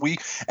traditionalists. We,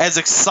 as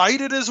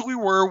excited as we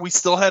were, we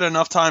still had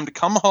enough time to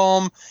come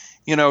home,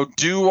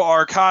 do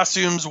our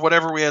costumes,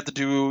 whatever we had to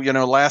do,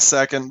 last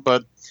second.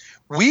 But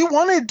we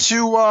wanted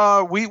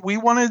to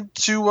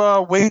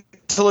wait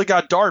till it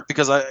got dark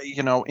because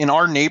in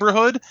our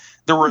neighborhood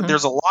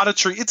there's a lot of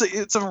trees.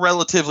 It's a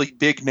relatively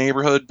big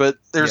neighborhood, but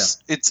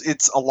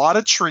it's a lot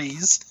of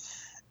trees,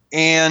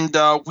 and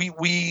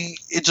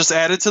it just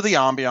added to the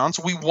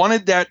ambiance. We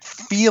wanted that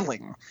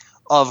feeling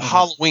of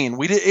Halloween.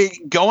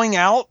 Going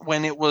out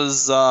when it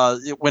was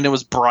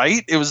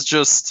bright. It was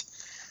just.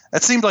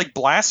 That seemed like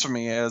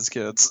blasphemy as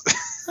kids.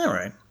 All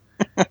right.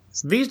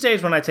 These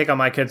days when I take out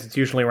my kids, it's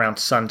usually around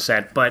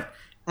sunset, but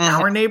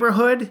our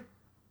neighborhood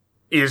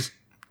is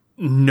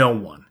no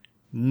one.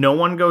 No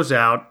one goes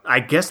out. I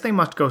guess they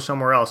must go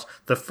somewhere else.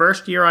 The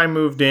first year I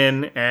moved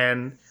in,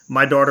 and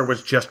my daughter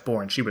was just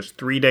born. She was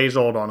 3 days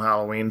old on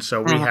Halloween,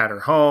 so we had her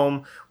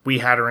home. We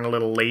had her in a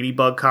little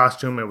ladybug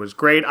costume. It was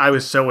great. I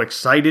was so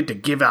excited to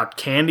give out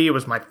candy. It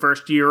was my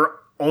first year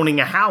owning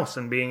a house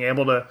and being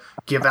able to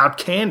give out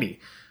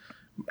candy.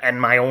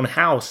 And my own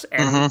house,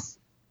 and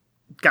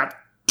got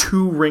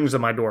 2 rings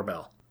of my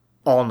doorbell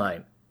all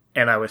night,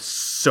 and I was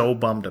so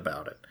bummed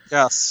about it.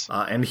 Yes.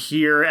 And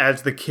here,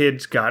 as the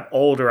kids got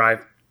older, I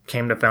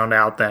came to find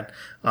out that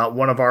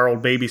one of our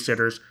old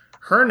babysitters,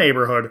 her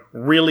neighborhood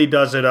really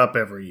does it up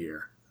every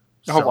year.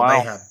 So wow.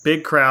 They have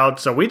big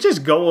crowds, so we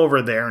just go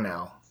over there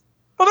now.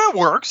 Well, that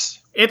works.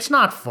 It's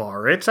not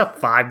far. It's a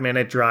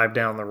 5-minute drive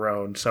down the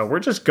road, so we're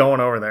just going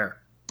over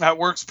there. That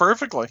works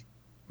perfectly.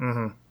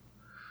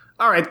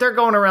 All right, they're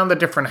going around the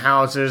different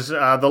houses.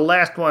 The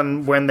last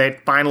one, when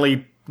they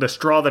finally the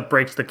straw that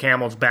breaks the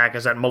camel's back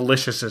is at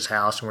Malicious's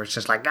house, where it's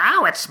just like,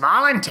 oh, it's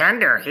small and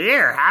tender.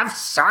 Here, have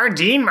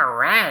sardine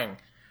meringue.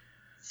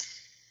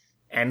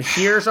 And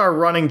here's our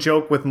running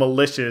joke with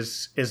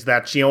Malicious, is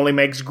that she only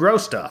makes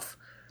gross stuff.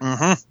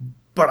 Mm-hmm.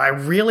 But I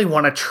really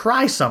want to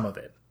try some of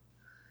it.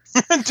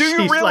 Do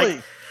you really?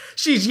 Like,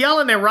 she's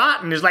yelling at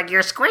Rotten. Is like,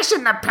 you're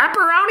squishing the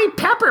pepperoni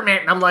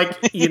peppermint. And I'm like,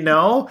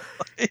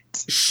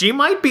 she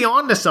might be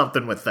onto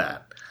something with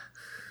that.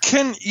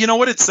 You know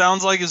what it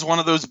sounds like is one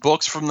of those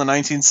books from the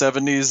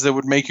 1970s that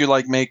would make you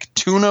like make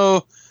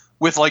tuna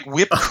with like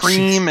whipped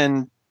cream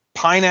and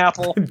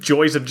pineapple.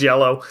 Joys of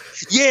Jell-O.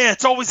 Yeah,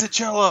 it's always a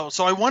Jell-O.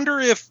 So I wonder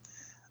if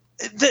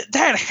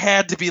that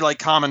had to be like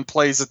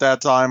commonplace at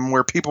that time,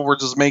 where people were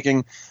just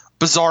making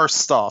bizarre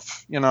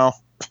stuff,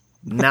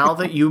 Now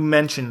that you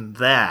mentioned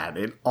that,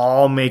 it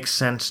all makes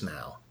sense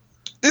now.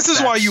 This is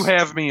why you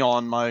have me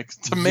on, Mike,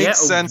 to make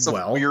sense of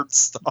weird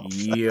stuff.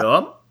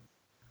 Yep.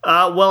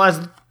 Well,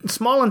 as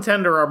Small and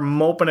Tender are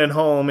moping at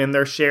home in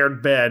their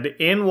shared bed,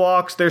 in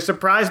walks their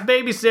surprise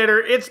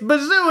babysitter. It's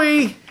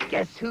Bazooey!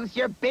 Guess who's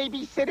your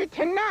babysitter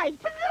tonight?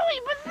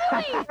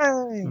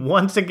 Bazooey!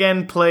 Once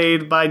again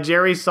played by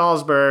Jerry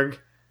Salzberg.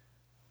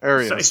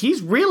 There he So is.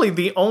 he's really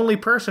the only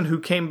person who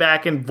came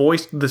back and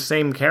voiced the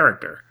same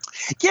character.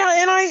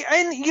 Yeah, and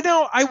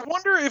I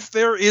wonder if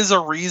there is a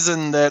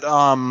reason that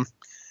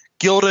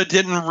Gilda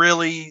didn't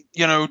really,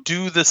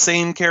 do the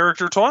same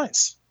character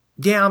twice.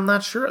 Yeah, I'm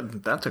not sure.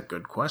 That's a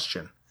good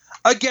question.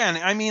 Again,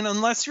 I mean,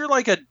 unless you're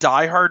like a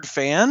diehard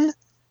fan,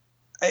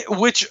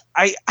 which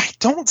I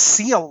don't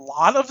see a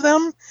lot of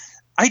them,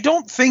 I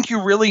don't think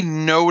you really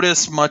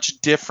notice much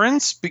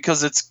difference,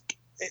 because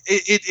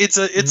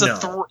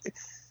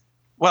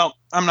well,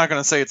 I'm not going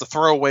to say it's a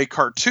throwaway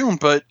cartoon,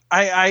 but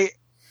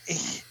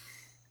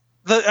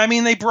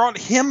they brought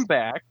him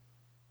back.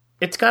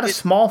 It's got a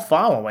small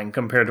following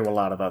compared to a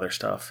lot of other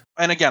stuff.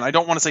 And again, I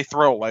don't want to say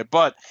throwaway,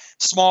 but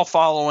small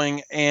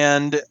following.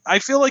 And I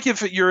feel like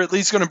if you're at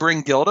least going to bring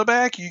Gilda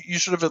back, you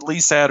should have at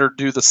least had her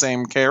do the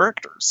same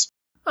characters.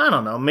 I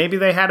don't know. Maybe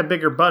they had a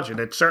bigger budget.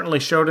 It certainly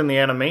showed in the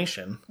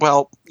animation.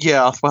 Well,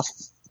 yeah. Well,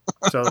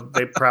 so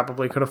they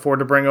probably could afford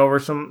to bring over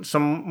some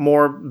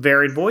more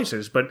varied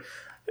voices. But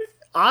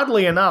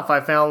oddly enough,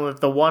 I found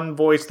that the one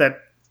voice that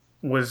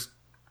was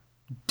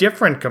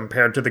different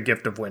compared to The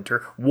Gift of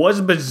Winter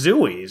was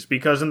Bazooey's,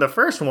 because in the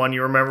first one,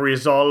 you remember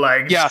he's all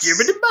like, yes.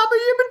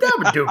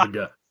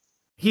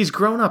 He's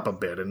grown up a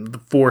bit in the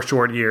 4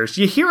 short years.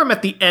 You hear him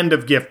at the end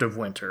of Gift of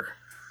Winter.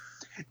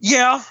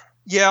 Yeah.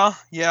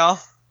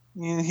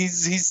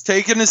 He's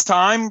taken his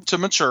time to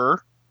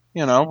mature,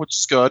 which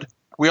is good.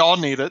 We all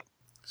need it.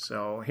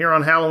 So here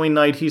on Halloween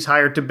night, he's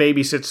hired to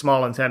babysit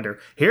Small and Tender.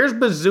 Here's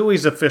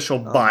Bazooey's official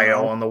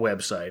bio on the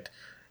website,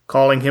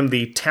 calling him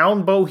the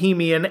town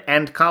bohemian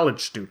and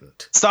college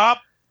student. Stop.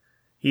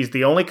 He's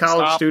the only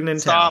college student in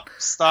town.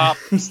 Stop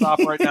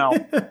right now.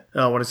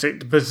 I want to say,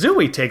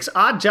 Bazooey takes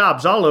odd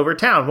jobs all over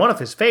town. One of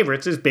his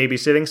favorites is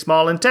babysitting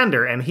Small and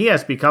Tender, and he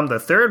has become the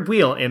third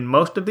wheel in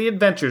most of the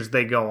adventures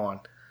they go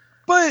on.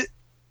 But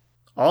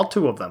all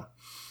 2 of them.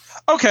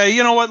 Okay,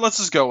 you know what? Let's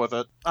just go with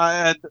it.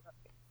 Let's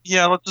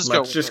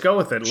just go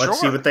with it. Let's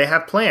see what they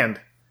have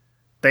planned.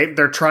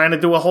 They're trying to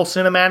do a whole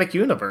cinematic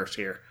universe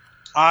here.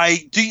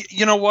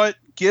 You know what?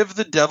 Give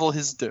the devil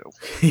his due.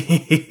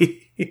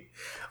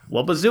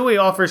 Well, Bazooey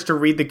offers to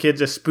read the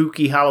kids a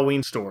spooky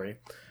Halloween story,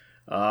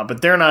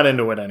 but they're not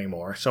into it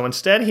anymore. So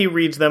instead, he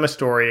reads them a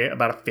story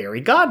about a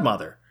fairy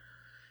godmother.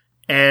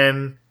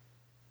 And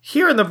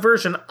here in the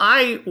version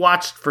I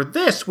watched for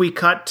this, we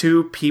cut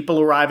to people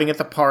arriving at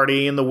the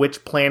party and the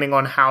witch planning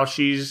on how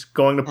she's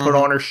going to put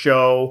on her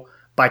show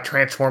by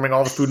transforming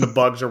all the food into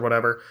bugs or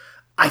whatever.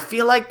 I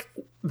feel like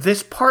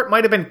this part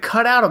might have been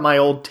cut out of my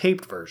old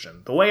taped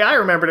version. The way I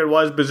remembered it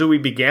was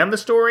Bazooey began the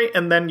story,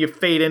 and then you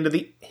fade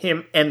into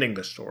him ending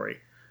the story.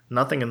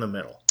 Nothing in the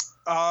middle.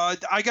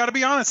 I gotta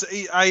be honest.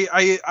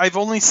 I've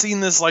only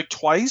seen this like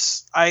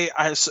twice.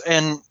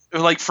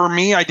 For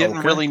me, I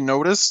didn't really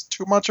notice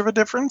too much of a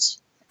difference.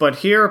 But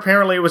here,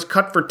 apparently, it was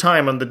cut for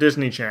time on the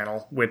Disney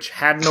Channel, which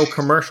had no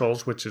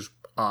commercials, which is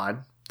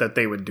odd that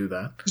they would do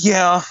that.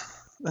 Yeah,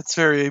 that's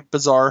very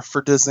bizarre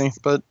for Disney,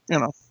 but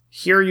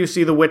Here you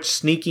see the witch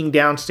sneaking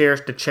downstairs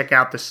to check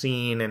out the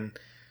scene, and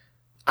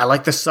I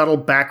like the subtle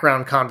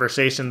background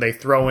conversation they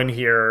throw in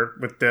here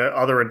with the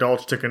other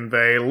adults to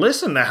convey,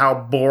 listen to how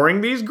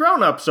boring these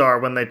grown-ups are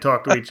when they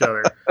talk to each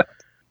other.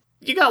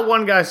 You got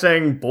one guy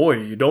saying, boy,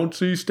 you don't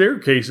see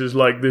staircases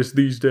like this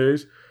these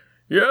days.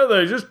 Yeah,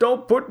 they just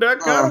don't put that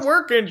kind of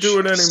work into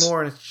it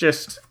anymore. And it's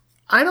just,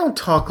 I don't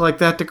talk like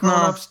that to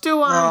grown-ups,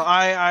 do I? No,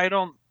 I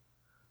don't.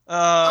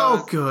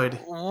 Oh, good.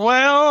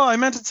 Well, I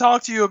meant to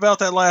talk to you about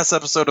that last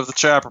episode of the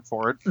Chap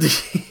Report.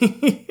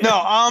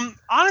 No,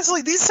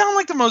 honestly, these sound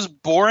like the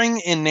most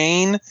boring,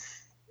 inane.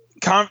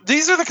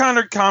 These are the kind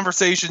of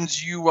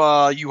conversations you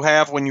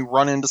have when you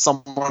run into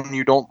someone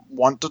you don't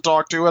want to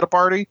talk to at a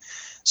party.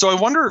 So I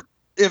wonder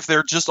if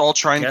they're just all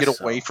trying to get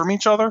away from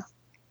each other.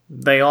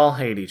 They all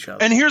hate each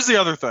other. And here's the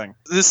other thing: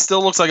 this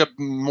still looks like a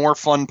more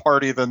fun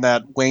party than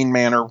that Wayne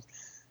Manor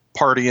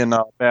party in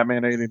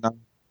Batman '89.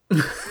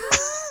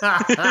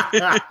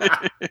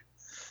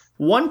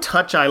 One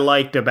touch I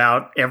liked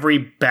about every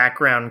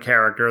background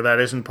character that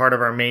isn't part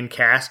of our main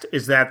cast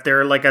is that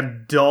they're like a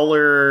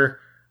duller,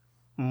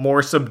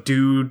 more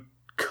subdued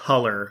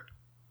color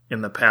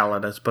in the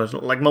palette, as opposed to,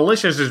 like,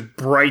 Malicious is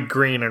bright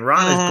green and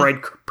Ron is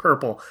bright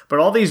purple, but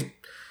all these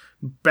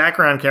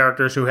background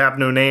characters who have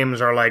no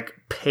names are like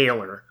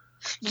paler.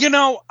 You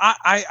know,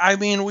 I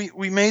mean,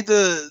 we made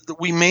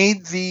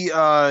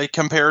the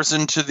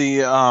comparison to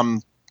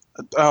the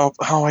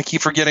I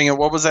keep forgetting it.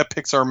 What was that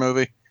Pixar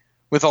movie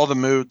with all the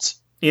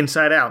moods?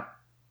 Inside Out.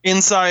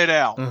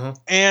 Mm-hmm.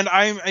 And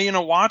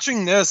I'm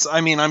watching this.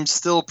 I mean, I'm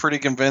still pretty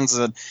convinced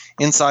that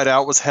Inside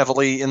Out was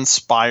heavily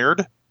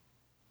inspired,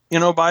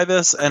 by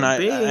this. And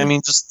I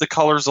mean, just the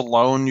colors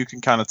alone, you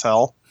can kind of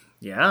tell.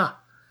 Yeah.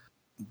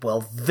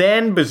 Well,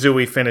 then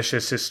Bazooey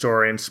finishes his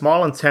story, and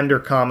Small and Tender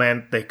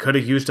comment they could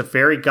have used a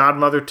fairy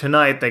godmother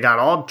tonight. They got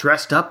all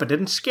dressed up and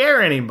didn't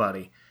scare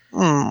anybody.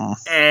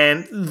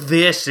 And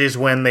this is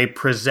when they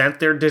present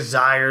their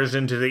desires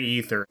into the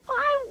ether.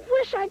 I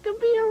wish I could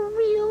be a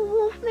real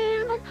wolf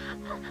man.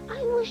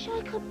 I wish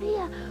I could be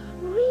a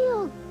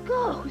real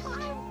ghost.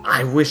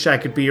 I wish I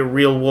could be a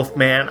real wolf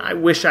man. I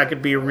wish I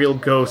could be a real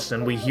ghost.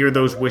 And we hear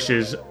those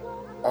wishes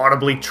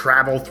audibly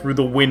travel through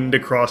the wind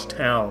across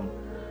town.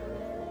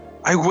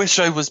 I wish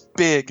I was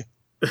big.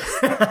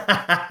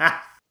 I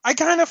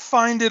kind of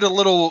find it a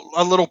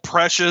little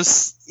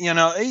precious,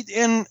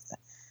 and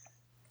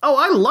oh,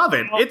 I love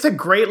it. It's a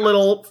great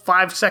little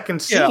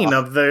 5-second scene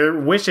of their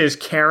wishes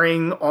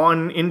carrying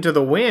on into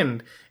the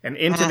wind and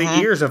into the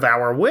ears of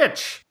our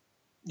witch.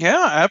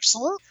 Yeah,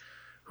 absolutely.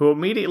 Who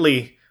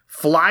immediately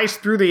flies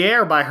through the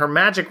air by her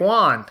magic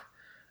wand.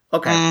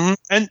 Okay.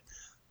 And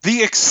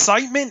the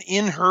excitement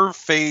in her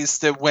face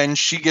that when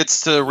she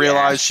gets to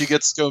realize she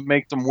gets to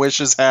make them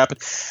wishes happen.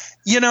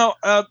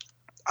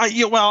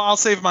 I'll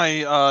save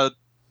my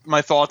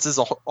my thoughts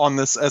on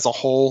this as a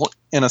whole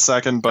in a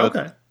second,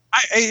 but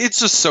it's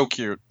just so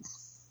cute.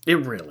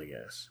 It really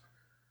is.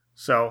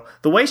 So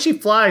the way she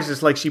flies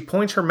is like she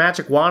points her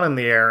magic wand in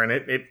the air and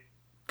it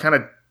kind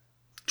of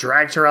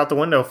drags her out the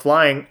window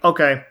flying.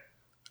 Okay,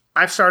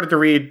 I've started to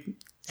read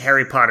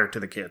Harry Potter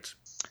to the kids.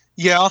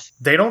 Yeah.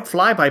 They don't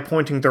fly by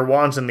pointing their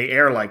wands in the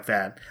air like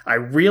that. I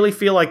really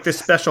feel like this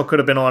special could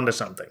have been onto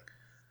something.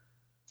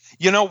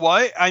 You know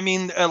what? I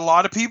mean, a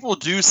lot of people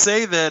do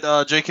say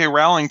that J.K.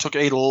 Rowling took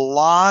a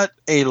lot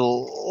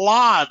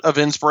of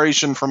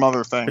inspiration from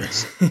other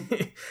things.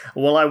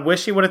 Well, I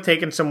wish he would have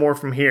taken some more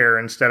from here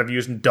instead of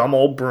using dumb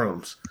old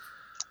brooms.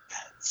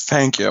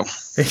 Thank you.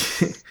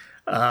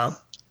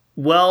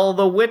 Well,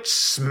 the witch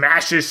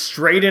smashes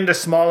straight into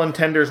Small and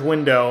Tender's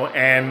window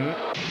and...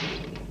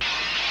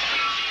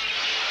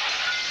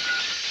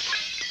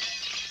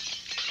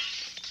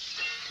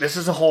 This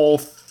is a whole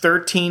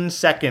 13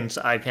 seconds,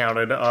 I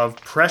counted, of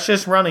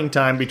precious running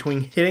time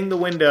between hitting the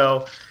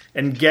window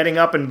and getting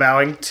up and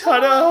bowing.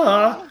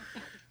 Ta-da!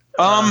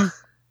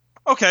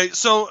 Okay,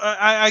 so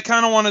I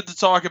kind of wanted to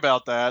talk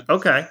about that.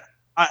 Okay.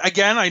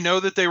 I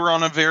know that they were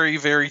on a very,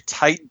 very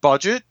tight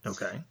budget.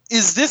 Okay.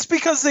 Is this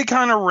because they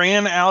kind of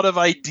ran out of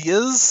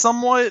ideas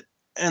somewhat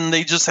and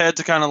they just had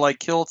to kind of like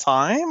kill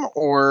time?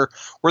 Or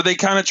were they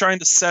kind of trying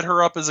to set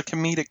her up as a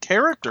comedic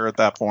character at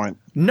that point?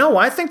 No,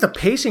 I think the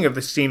pacing of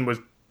the scene was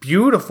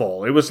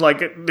beautiful. It was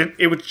like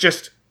it was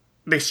just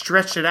they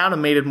stretched it out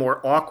and made it more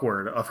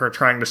awkward of her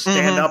trying to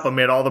stand up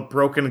amid all the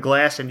broken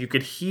glass, and you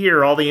could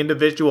hear all the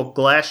individual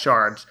glass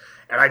shards,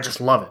 and I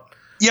just love it.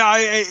 Yeah,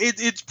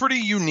 it's pretty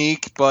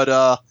unique, but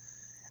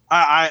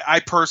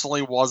I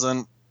personally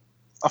wasn't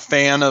a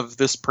fan of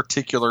this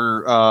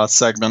particular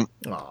segment.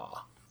 Aww.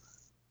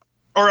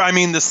 Or I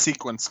mean this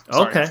sequence.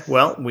 Sorry. Okay,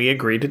 well, we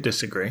agree to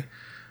disagree.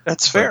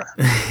 That's fair.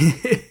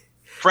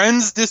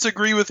 Friends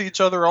disagree with each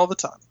other all the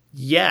time.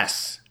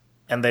 Yes.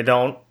 And they're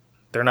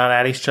not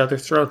at each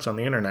other's throats on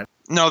the internet.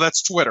 No,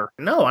 that's Twitter.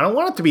 No, I don't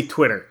want it to be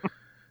Twitter.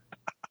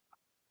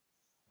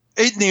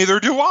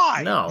 Neither do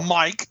I. No.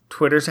 Mike.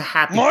 Twitter's a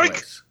happy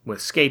place with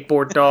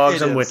skateboard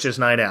dogs and witches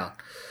night out.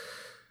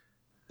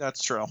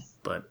 That's true.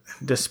 But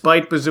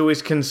despite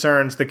Bazooey's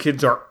concerns, the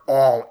kids are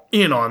all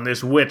in on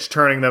this witch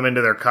turning them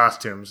into their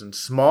costumes, and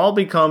Small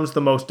becomes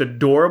the most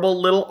adorable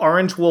little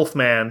orange wolf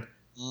man,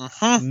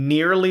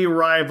 nearly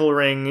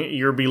rivaling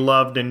your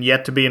beloved and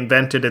yet to be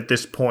invented at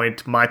this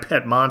point, My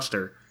Pet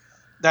Monster.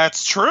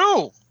 That's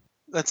true.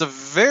 That's a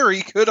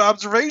very good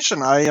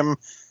observation. Wait a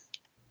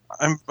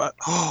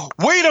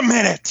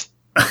minute.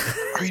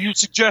 Are you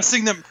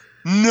suggesting that?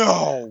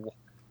 No,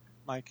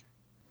 Mike.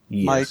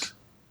 Yes. Mike.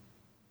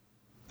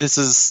 This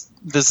is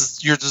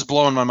you're just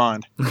blowing my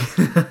mind.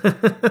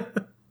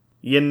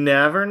 You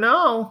never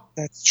know.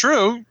 That's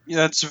true.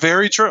 That's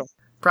very true.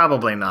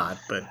 Probably not,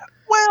 but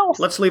well,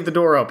 let's leave the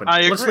door open.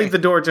 Let's leave the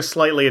door just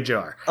slightly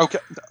ajar. Okay,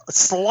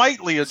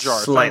 slightly ajar.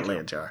 Slightly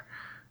ajar.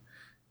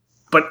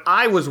 But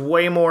I was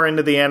way more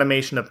into the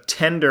animation of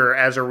Tender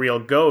as a real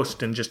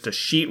ghost and just a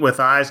sheet with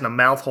eyes and a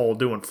mouth hole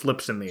doing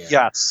flips in the air.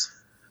 Yes.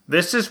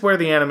 This is where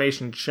the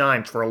animation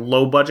shines for a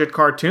low-budget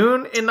cartoon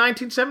in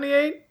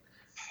 1978?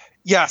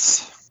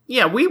 Yes.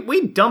 Yeah,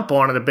 we dump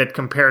on it a bit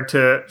compared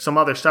to some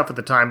other stuff at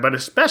the time, but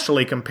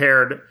especially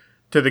compared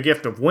to The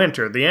Gift of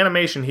Winter. The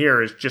animation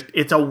here is just,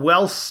 it's a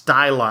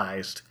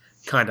well-stylized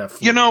kind of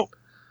fluid. You know,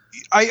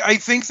 I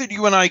think that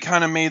you and I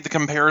kind of made the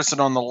comparison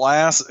on the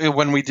last,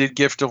 when we did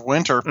Gift of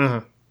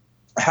Winter,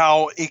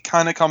 how it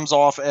kind of comes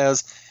off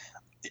as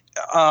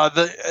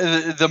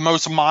the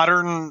most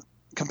modern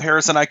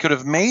comparison I could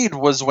have made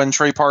was when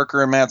Trey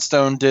Parker and Matt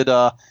Stone did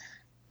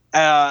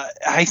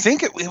I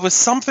think it was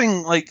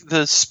something like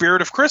The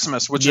Spirit of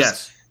Christmas, which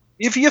is,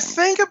 if you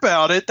think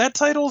about it, that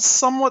title is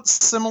somewhat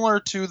similar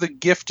to The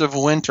Gift of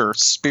Winter,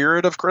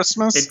 Spirit of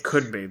Christmas. It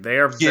could be. They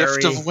are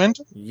Gift of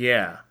Winter.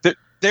 Yeah,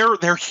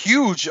 they're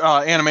huge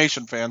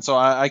animation fans, so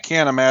I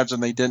can't imagine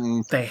they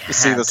didn't. They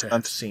see this.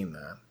 Have seen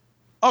that.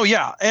 Oh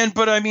yeah,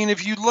 but I mean,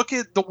 if you look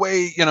at the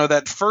way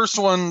that first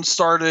one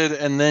started,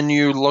 and then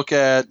you look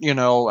at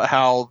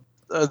how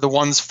the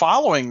ones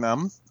following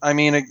them, I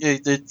mean,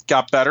 it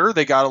got better.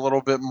 They got a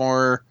little bit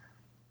more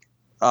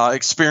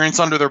experience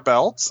under their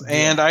belts,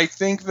 and I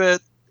think that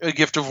A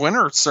Gift of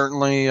Winter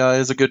certainly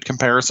is a good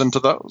comparison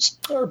to those.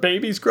 Our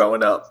baby's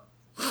growing up.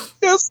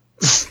 Yes.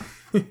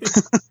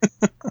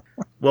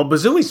 Well,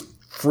 Bazooey's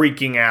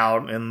freaking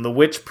out, and the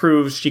witch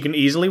proves she can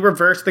easily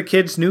reverse the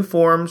kids' new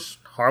forms.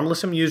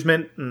 Harmless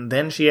amusement, and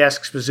then she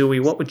asks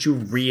Bazooey, what would you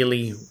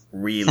really,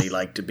 really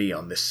like to be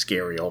on this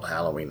scary old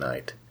Halloween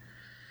night?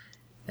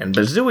 And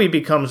Bazooey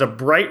becomes a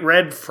bright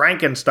red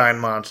Frankenstein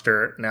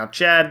monster. Now,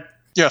 Chad.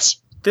 Yes.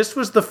 This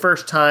was the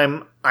first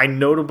time I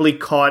notably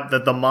caught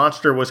that the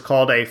monster was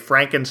called a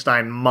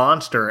Frankenstein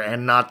monster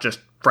and not just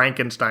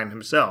Frankenstein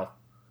himself.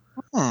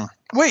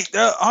 Wait,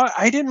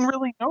 I didn't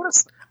really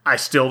notice that. I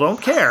still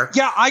don't care.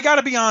 Yeah, I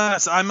gotta be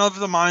honest. I'm of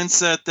the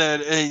mindset that,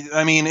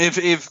 I mean,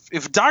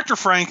 if Dr.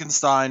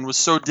 Frankenstein was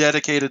so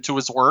dedicated to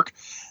his work,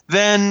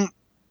 then,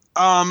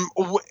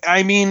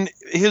 I mean,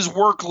 his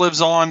work lives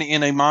on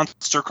in a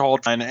monster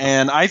called,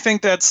 and I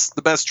think that's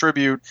the best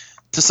tribute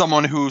to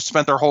someone who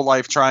spent their whole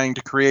life trying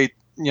to create,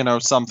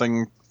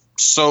 something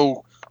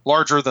so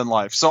larger than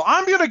life. So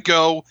I'm gonna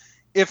go,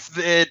 if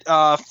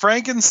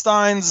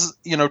Frankenstein's,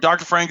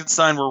 Dr.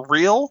 Frankenstein were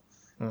real,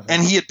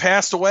 and he had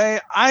passed away,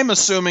 I'm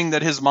assuming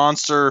that his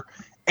monster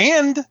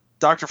and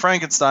Dr.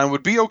 Frankenstein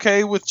would be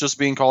okay with just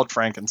being called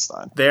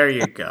Frankenstein. There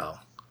you go.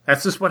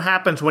 That's just what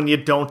happens when you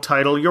don't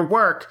title your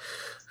work.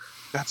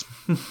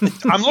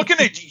 I'm looking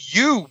at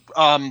you,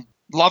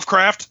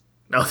 Lovecraft.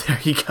 Oh, there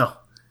you go.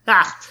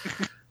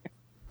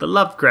 The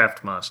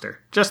Lovecraft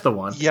monster. Just the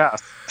one. Yeah.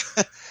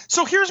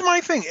 So here's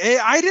my thing.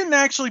 I didn't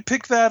actually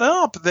pick that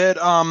up, that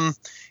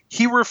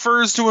he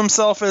refers to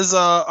himself as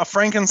a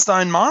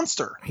Frankenstein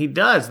monster. He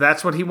does.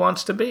 That's what he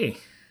wants to be.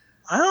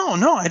 I don't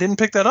know. I didn't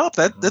pick that up.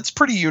 That's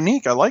pretty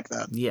unique. I like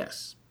that.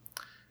 Yes.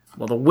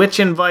 Well, the witch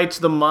invites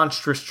the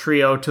monstrous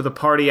trio to the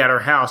party at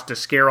her house to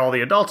scare all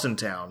the adults in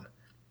town.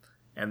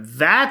 And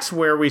that's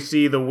where we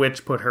see the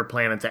witch put her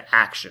plan into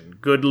action.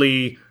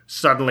 Goodley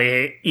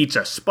suddenly eats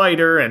a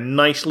spider, and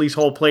Nicely's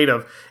whole plate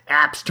of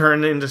apps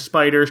turn into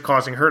spiders,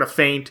 causing her to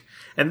faint.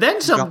 And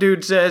then some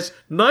dude says,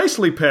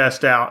 Nicely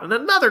passed out. And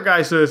another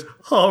guy says,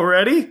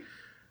 already?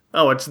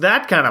 Oh, it's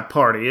that kind of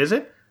party, is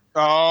it?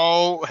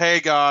 Oh, hey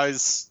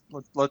guys.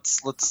 Let's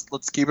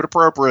keep it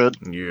appropriate.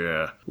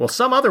 Yeah. Well,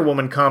 some other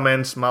woman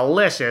comments,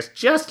 malicious,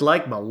 just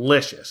like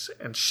Malicious.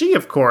 And she,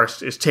 of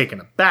course, is taken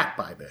aback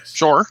by this.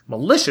 Sure.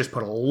 Malicious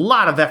put a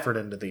lot of effort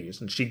into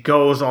these. And she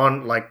goes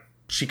on,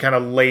 she kind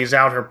of lays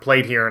out her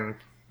plate here and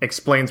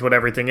explains what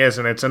everything is.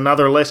 And it's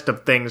another list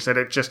of things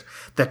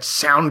that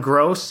sound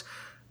gross,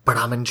 but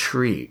I'm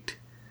intrigued.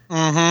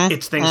 Mm-hmm.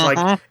 It's things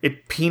like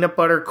peanut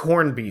butter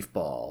corned beef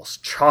balls,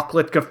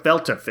 chocolate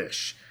gefilte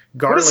fish,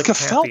 garlic. What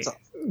is gefilte?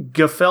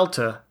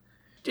 Gefilte.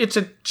 It's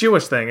a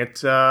Jewish thing.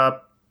 It's okay.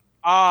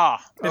 I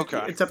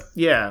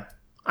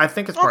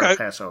think it's part of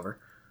Passover.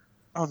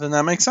 Oh, then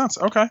that makes sense.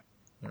 Okay.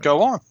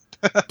 Go on.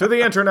 To the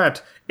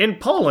internet. In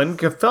Poland,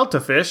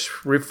 gefilte fish,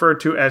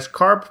 referred to as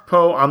carp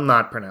po, I'm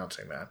not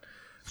pronouncing that.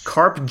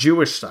 Carp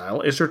Jewish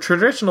style is a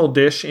traditional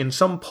dish in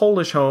some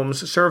Polish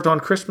homes served on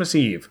Christmas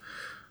Eve.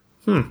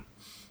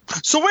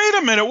 So wait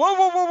a minute.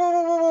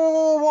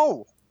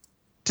 Whoa.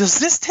 Does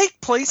this take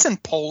place in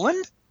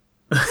Poland?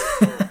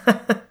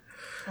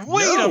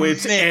 No,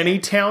 it's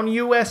Anytown,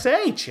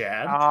 USA,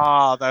 Chad.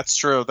 Ah, that's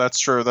true.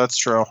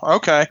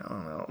 Okay. I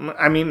don't know.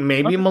 I mean,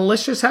 maybe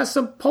Malicious has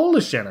some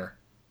Polish in her.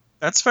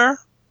 That's fair.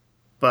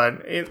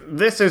 But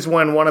this is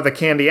when one of the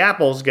candy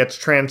apples gets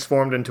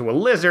transformed into a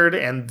lizard,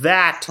 and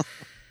that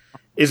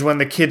is when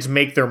the kids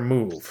make their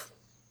move.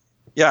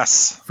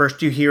 Yes.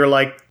 First you hear,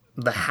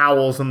 the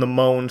howls and the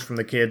moans from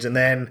the kids, and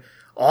then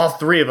all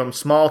three of them,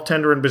 Small,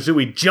 Tender, and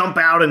Bazooey, jump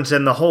out and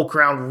send the whole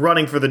crowd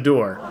running for the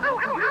door.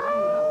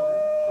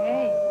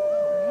 Hey,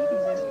 maybe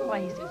this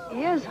place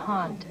is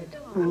haunted.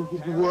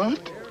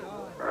 What?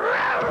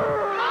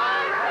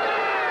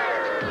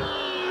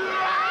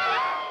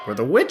 Where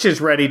the witch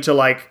is ready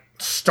to,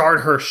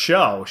 start her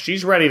show.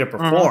 She's ready to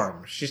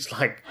perform. She's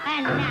like...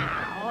 And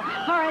now,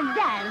 for a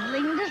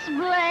dazzling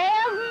display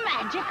of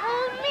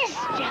magical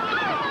mischief.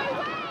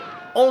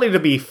 Only to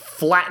be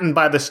flattened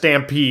by the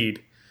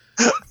stampede.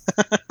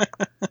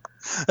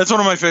 That's one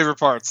of my favorite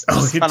parts.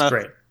 It's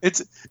great.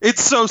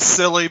 It's so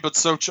silly, but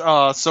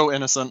so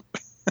innocent.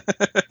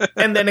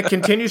 And then it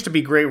continues to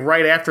be great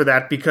right after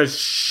that because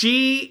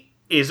she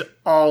is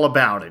all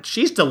about it.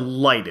 She's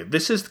delighted.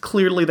 This is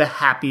clearly the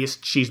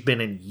happiest she's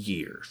been in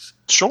years.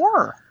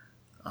 Sure.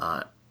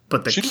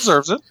 But she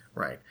deserves it.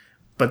 Right.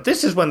 But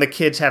this is when the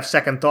kids have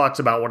second thoughts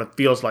about what it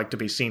feels like to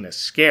be seen as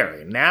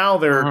scary. Now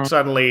they're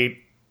suddenly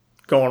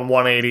going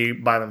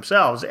 180 by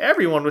themselves.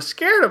 Everyone was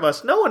scared of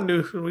us. No one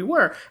knew who we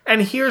were.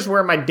 And here's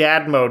where my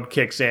dad mode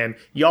kicks in.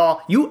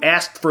 Y'all, you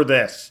asked for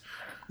this.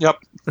 Yep.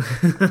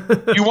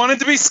 You want it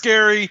to be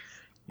scary.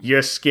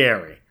 You're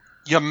scary.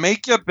 You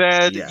make your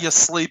bed, you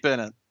sleep in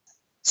it.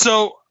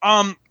 So,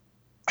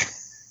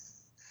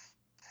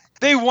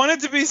 they wanted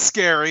to be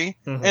scary,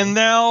 and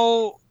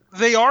now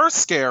they are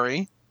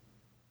scary.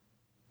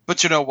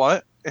 But you know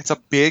what? It's a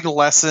big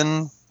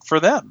lesson for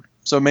them.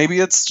 So maybe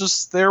it's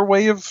just their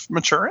way of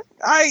maturing?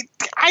 I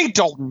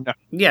don't know.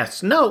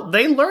 Yes, no,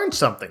 they learned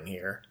something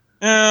here.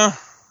 Yeah.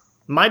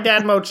 My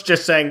dad mode's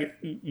just saying,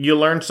 you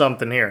learned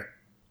something here.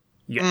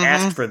 You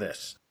asked for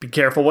this. Be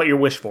careful what you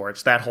wish for.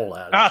 It's that whole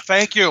adage.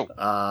 Thank you.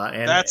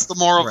 And that's the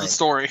moral of the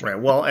story. Right.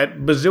 Well, at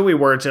Bazooey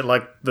words,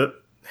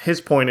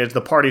 his point is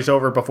the party's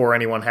over before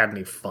anyone had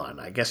any fun.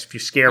 I guess if you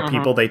scare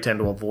people, they tend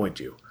to avoid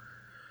you.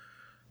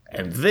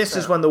 And this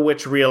is when the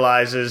witch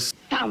realizes...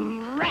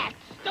 Some rat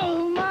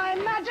stole my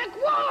magic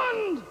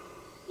wand!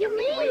 You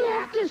mean we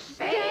have to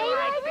stay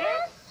like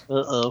this?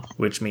 Uh-oh.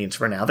 Which means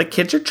for now the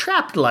kids are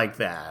trapped like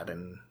that.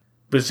 And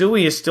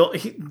Bazooey is still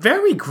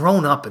very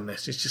grown up in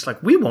this. He's just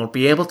like, we won't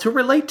be able to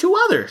relate to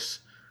others.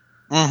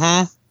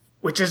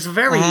 Which is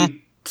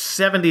very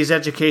 70s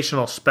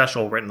educational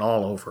special written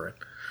all over it.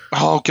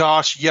 Oh,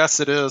 gosh. Yes,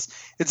 it is.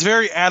 It's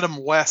very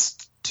Adam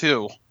West,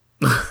 too.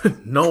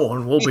 No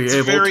one will be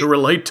able to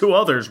relate to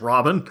others,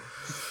 Robin.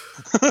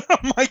 Oh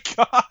my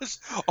gosh.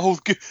 Oh,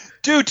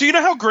 dude, do you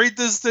know how great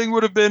this thing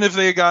would have been if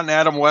they had gotten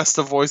Adam West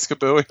to voice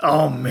Kabooey?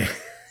 Oh, man.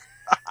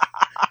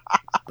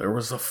 There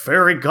was a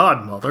fairy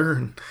godmother.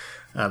 And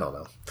I don't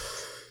know.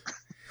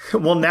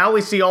 Well, now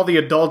we see all the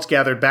adults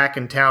gathered back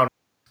in town,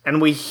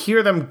 and we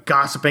hear them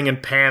gossiping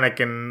and panic,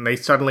 and they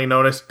suddenly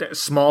notice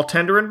Small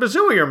Tender and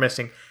Bazooey are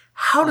missing.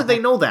 How did they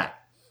know that?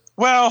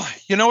 Well,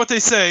 you know what they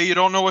say. You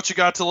don't know what you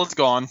got till it's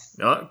gone.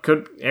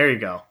 There you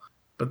go.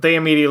 But they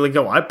immediately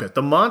go, I bet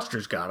the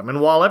monsters got him.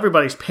 And while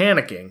everybody's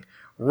panicking,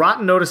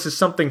 Rotten notices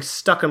something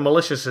stuck in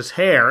Malicious's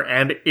hair,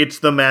 and it's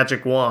the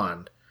magic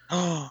wand.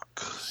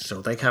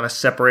 So they kind of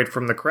separate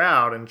from the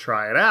crowd and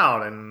try it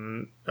out.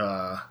 And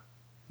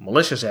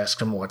Malicious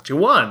asks him, what you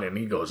want? And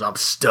he goes, I'm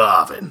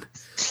starving.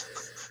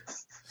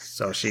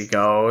 So she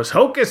goes,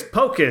 hocus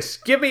pocus,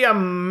 give me a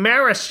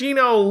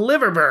maraschino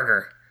liver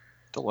burger.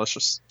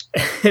 Delicious.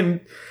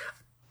 And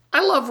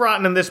I love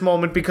Rotten in this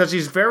moment because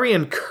he's very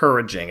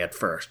encouraging at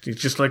first. He's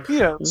just like,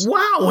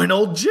 wow, an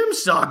old gym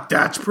sock,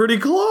 that's pretty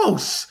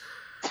close.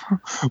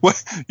 Well,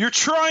 you're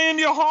trying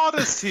your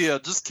hardest here.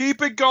 Just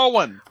keep it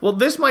going. Well,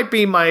 this might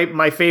be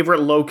my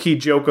favorite low-key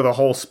joke of the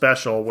whole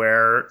special,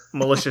 where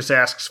Malicious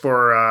asks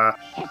for,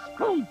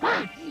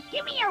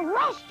 give me a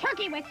roast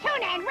turkey with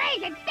tuna and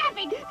raisin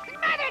stuffing,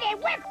 smothered in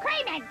whipped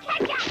cream and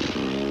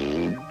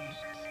ketchup.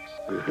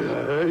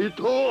 I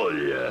told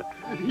you.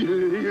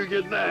 You're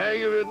getting the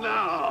hang of it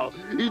now.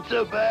 It's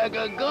a bag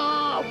of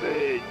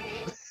garbage.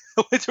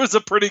 Which was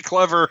a pretty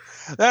clever.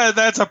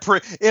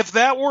 If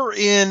that were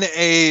in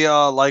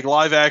a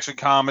live action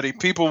comedy,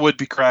 people would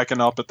be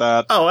cracking up at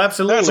that. Oh,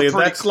 absolutely. That's a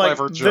pretty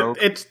clever joke.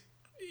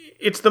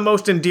 It's the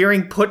most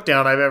endearing put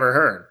down I've ever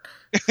heard.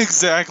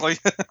 Exactly.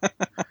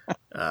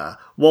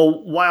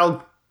 Well,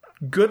 while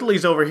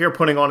Goodley's over here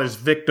putting on his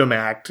victim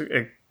act,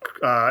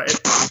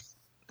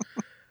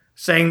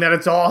 saying that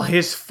it's all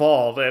his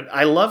fault, and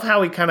I love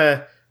how he kind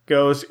of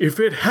goes, if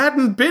it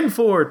hadn't been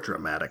for,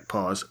 dramatic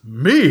pause,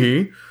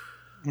 me,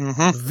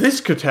 this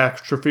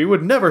catastrophe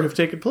would never have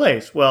taken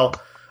place. Well,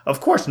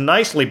 of course,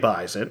 Nicely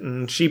buys it,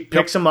 and she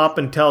picks him up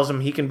and tells him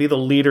he can be the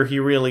leader he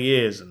really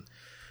is. And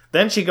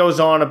then she goes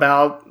on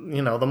about,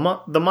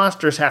 the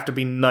monsters have to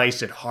be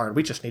nice at heart.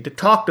 We just need to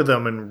talk to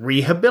them and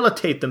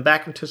rehabilitate them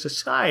back into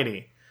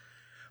society.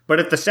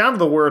 But at the sound of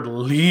the word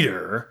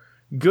leader,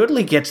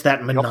 Goodley gets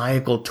that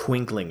maniacal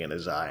twinkling in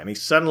his eye, and he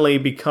suddenly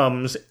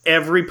becomes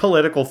every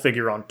political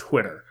figure on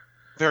Twitter.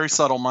 Very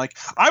subtle, Mike.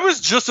 I was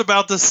just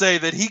about to say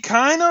that he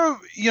kind of,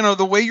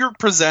 the way you're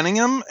presenting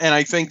him, and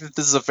I think that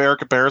this is a fair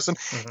comparison,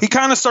 he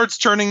kind of starts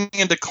turning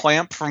into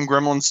Clamp from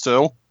Gremlins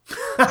 2.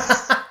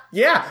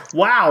 Yeah,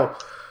 wow.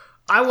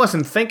 I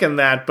wasn't thinking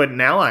that, but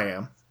now I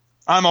am.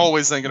 I'm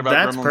always thinking about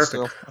That's Gremlins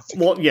perfect. 2.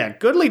 Well, yeah,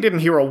 Goodley didn't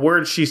hear a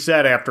word she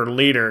said after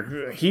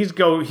leader. He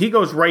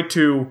goes right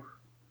to,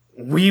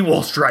 we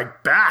will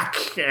strike back.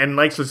 And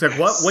Nicely said,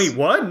 what? Wait,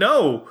 what?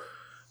 No.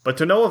 But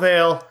to no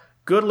avail,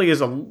 Goodley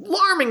is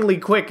alarmingly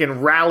quick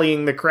in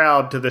rallying the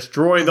crowd to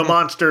destroy the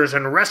monsters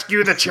and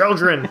rescue the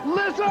children.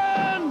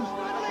 Listen!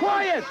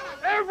 Quiet!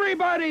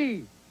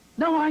 Everybody!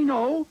 Now I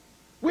know.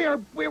 We're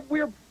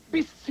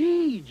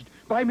besieged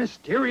by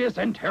mysterious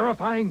and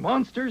terrifying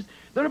monsters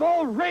that have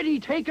already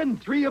taken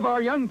 3 of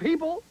our young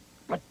people.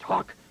 But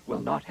talk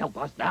will not help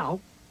us now.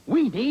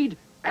 We need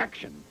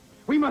action.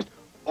 We must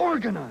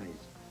organize,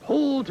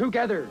 pull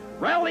together,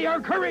 rally our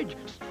courage,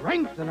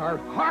 strengthen our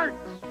hearts,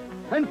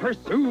 and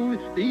pursue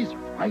these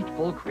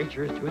frightful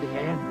creatures to the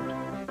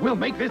end. We'll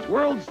make this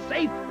world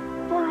safe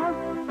for our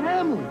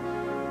family,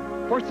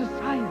 for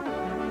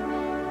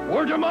society,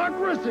 for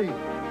democracy,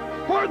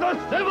 for the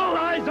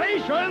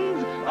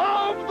civilizations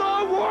of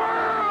the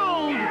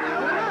world!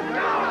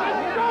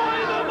 Destroy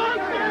the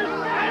monsters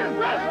and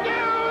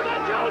rescue the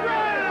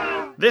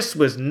children! This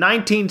was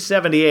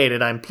 1978,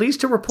 and I'm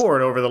pleased to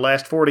report over the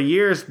last 40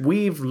 years,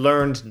 we've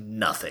learned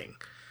nothing.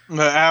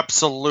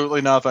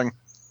 Absolutely nothing.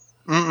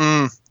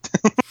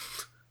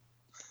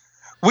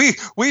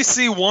 We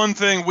see one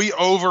thing, we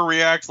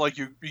overreact like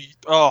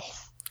oh,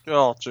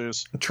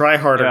 jeez. Try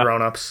harder,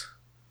 grown-ups.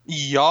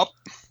 Yup.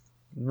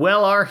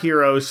 Well, our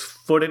heroes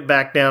foot it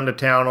back down to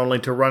town only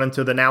to run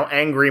into the now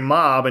angry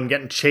mob and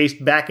getting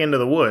chased back into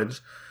the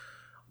woods.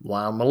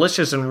 While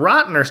Malicious and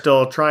Rotten are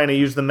still trying to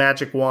use the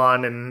magic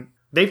wand, and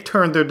they've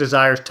turned their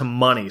desires to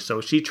money, so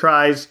she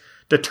tries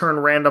to turn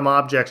random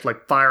objects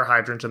like fire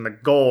hydrants into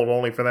gold,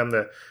 only for them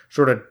to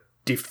sort of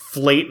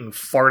deflate and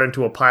fart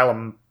into a pile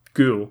of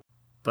goo.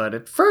 But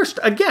at first,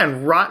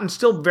 again, Rotten's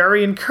still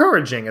very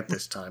encouraging at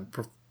this time,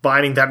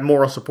 providing that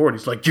moral support.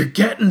 He's like, "You're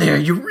getting there.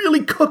 You're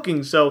really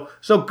cooking. So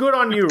good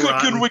on you,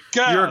 Rotten. With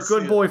gas. You're a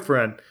good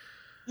boyfriend."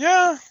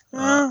 Yeah.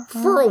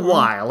 For a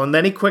while, and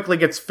then he quickly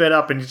gets fed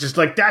up, and he's just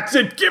like, "That's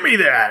it. Give me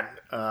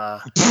that."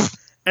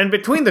 And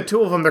between the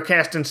two of them, they're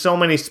casting so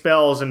many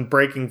spells and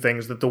breaking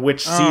things that the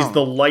witch sees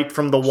the light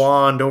from the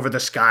wand over the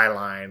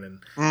skyline,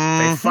 and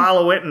they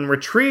follow it and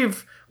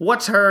retrieve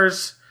what's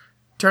hers,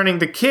 turning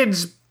the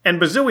kids and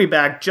Bazooey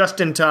back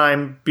just in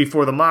time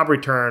before the mob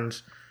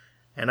returns.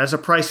 And as a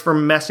price for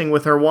messing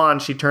with her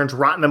wand, she turns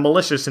Rotten and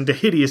Malicious into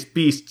hideous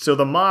beasts, so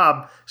the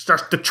mob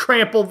starts to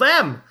trample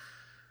them.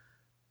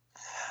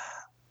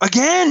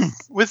 Again,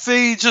 with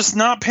the just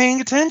not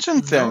paying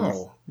attention thing.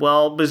 No.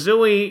 Well,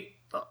 Bazooey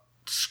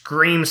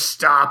screams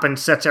stop and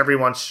sets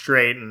everyone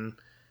straight,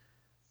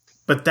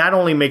 but that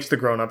only makes the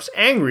grown-ups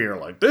angrier.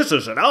 Like, "This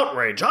is an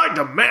outrage. I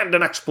demand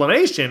an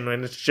explanation."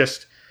 And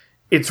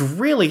it's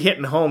really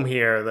hitting home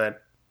here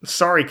that,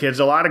 sorry kids,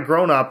 a lot of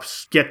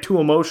grown-ups get too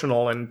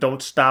emotional and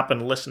don't stop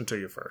and listen to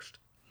you first.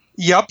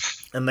 Yep.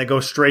 And they go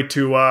straight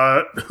to,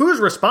 who's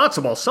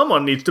responsible?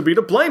 Someone needs to be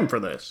to blame for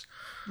this.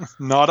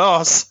 Not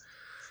us.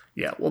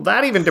 Yeah, well,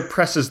 that even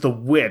depresses the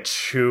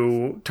witch,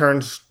 who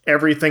turns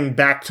everything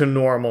back to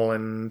normal,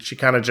 and she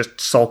kind of just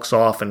sulks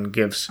off and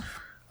gives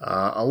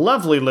a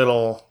lovely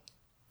little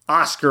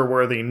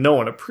Oscar-worthy "no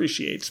one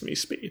appreciates me"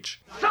 speech.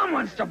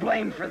 Someone's to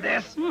blame for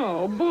this.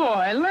 Oh,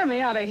 boy, let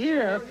me out of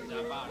here.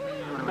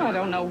 I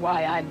don't know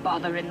why I'd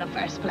bother in the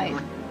first place.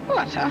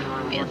 What a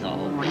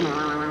fizzle.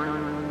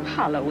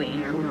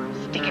 Halloween.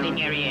 Stick it in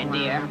your ear,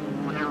 dear.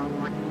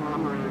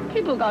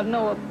 People got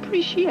no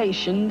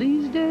appreciation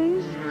these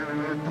days.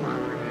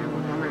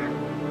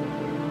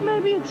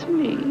 Maybe it's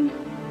me.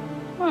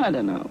 I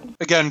don't know.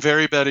 Again,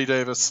 very Betty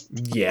Davis.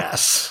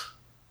 Yes.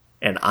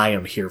 And I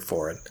am here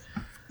for it.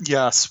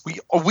 Yes,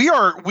 we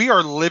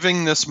are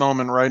living this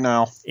moment right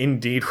now.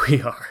 Indeed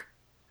we are.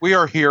 We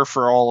are here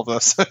for all of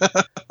this.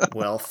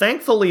 Well,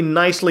 thankfully,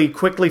 Nicely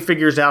quickly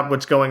figures out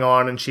what's going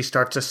on, and she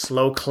starts a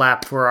slow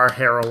clap for our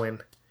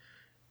heroine.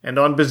 And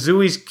on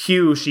Bazooey's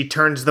cue, she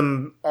turns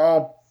them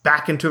all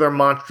back into their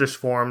monstrous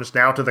forms,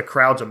 now to the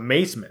crowd's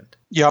amazement.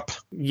 Yep.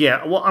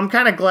 Yeah, well, I'm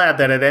kind of glad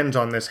that it ends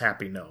on this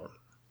happy note.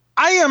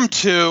 I am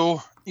too,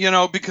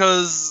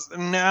 because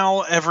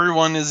now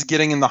everyone is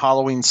getting in the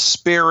Halloween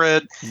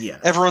spirit. Yeah.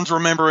 Everyone's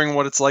remembering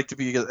what it's like to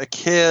be a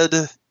kid,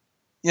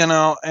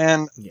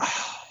 and... Yeah.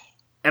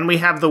 And we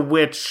have the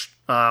witch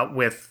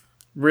with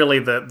really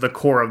the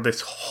core of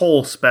this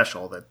whole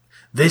special, that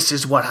this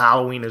is what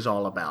Halloween is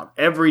all about.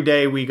 Every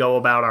day we go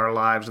about our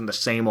lives in the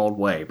same old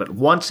way, but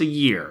once a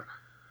year,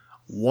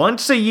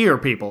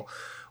 people,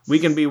 we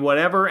can be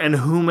whatever and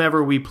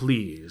whomever we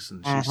please.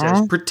 And she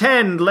says,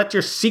 "Pretend, let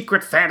your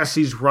secret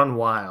fantasies run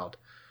wild."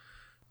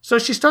 So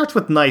she starts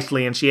with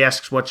Nicely, and she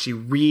asks what she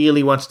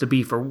really wants to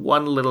be for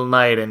one little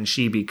night, and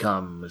she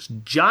becomes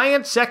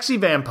giant sexy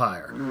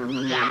vampire.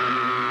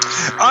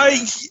 I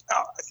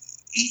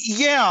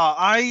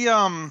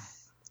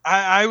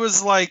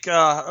was like,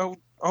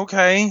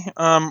 okay,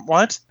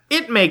 what?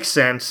 It makes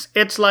sense.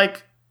 It's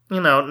like,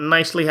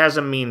 Nicely has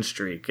a mean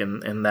streak,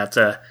 and that's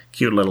a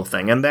cute little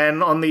thing. And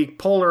then on the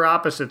polar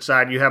opposite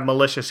side, you have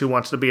Malicious, who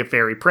wants to be a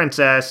fairy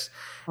princess,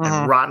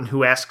 and Rotten,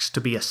 who asks to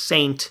be a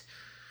saint.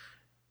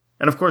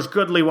 And of course,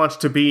 Goodly wants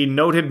to be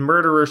noted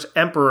murderer's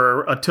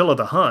emperor Attila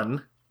the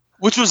Hun.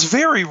 Which was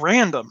very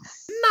random.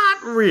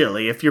 Not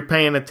really, if you're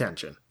paying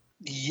attention.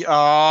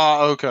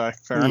 Okay.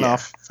 Fair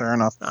enough.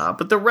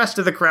 But the rest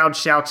of the crowd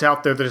shouts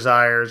out their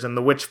desires, and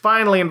the witch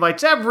finally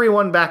invites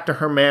everyone back to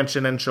her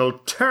mansion, and she'll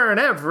turn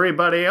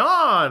everybody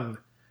on.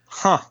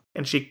 Huh.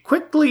 And she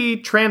quickly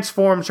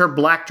transforms her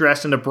black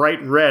dress into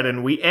bright red,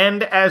 and we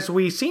end, as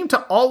we seem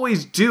to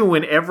always do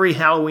in every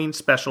Halloween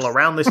special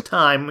around this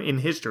time in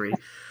history,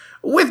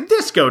 with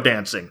disco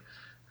dancing.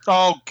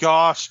 Oh,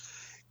 gosh.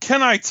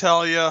 Can I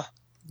tell you?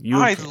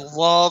 I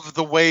love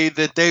the way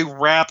that they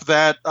wrap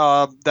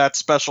that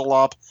special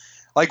up.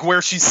 Like,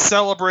 where she's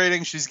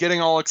celebrating, she's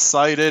getting all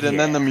excited, and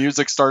then the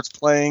music starts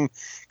playing.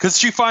 Because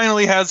she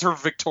finally has her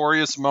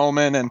victorious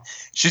moment, and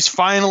she's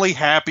finally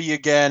happy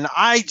again.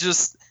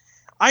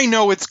 I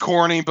know it's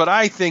corny, but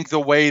I think the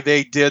way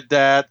they did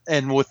that,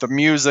 and with the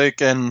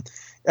music, and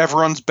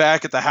everyone's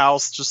back at the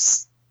house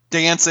just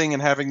dancing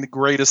and having the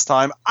greatest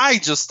time, I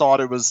just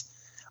thought it was...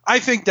 I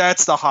think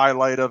that's the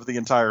highlight of the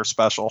entire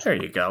special. There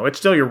you go. It's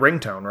still your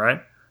ringtone,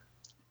 right?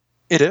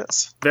 It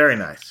is. Very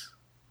nice.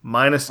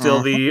 Mine is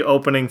still the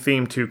opening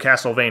theme to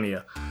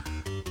Castlevania.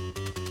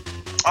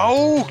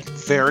 Oh,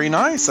 very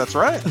nice. That's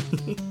right.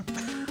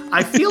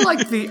 I feel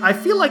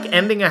like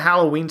ending a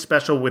Halloween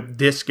special with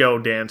disco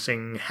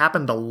dancing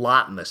happened a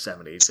lot in the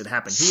 70s. It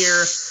happened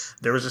here.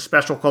 There was a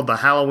special called The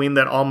Halloween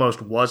That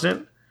Almost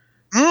Wasn't.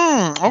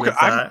 Okay. With,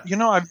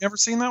 I've never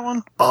seen that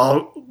one.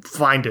 Oh,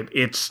 find it.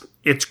 It's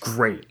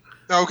great.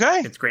 Okay.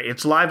 It's great.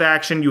 It's live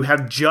action. You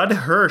have Judd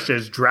Hirsch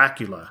as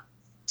Dracula.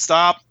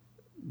 Stop.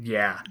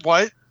 Yeah.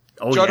 What?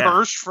 Oh, Judd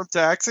Hirsch from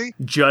Taxi?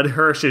 Judd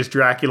Hirsch is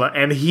Dracula,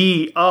 and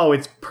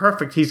it's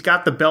perfect. He's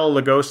got the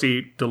Bela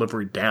Lugosi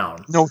delivery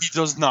down. No, he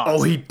does not.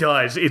 Oh, he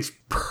does. It's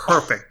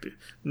perfect.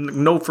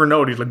 Note for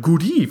note, he's like,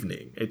 good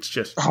evening. It's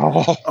just,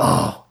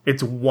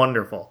 it's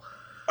wonderful.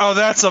 Oh,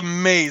 that's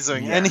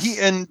amazing. Yes.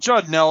 And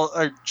Judd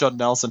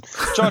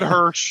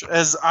Hirsch,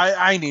 as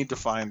I need to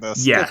find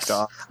this. Yes.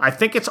 I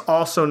think it's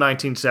also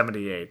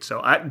 1978.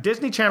 So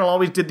Disney Channel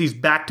always did these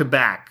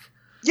back-to-back.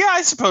 Yeah,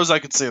 I suppose I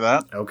could see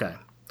that. Okay.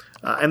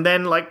 And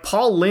then, like,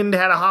 Paul Lynde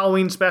had a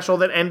Halloween special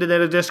that ended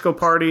at a disco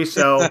party,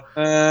 so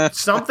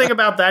something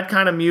about that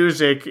kind of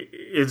music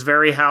is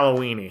very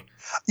Halloween-y.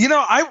 You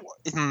know, I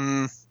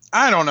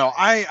don't know.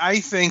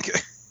 I think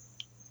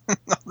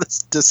this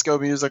disco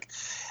music,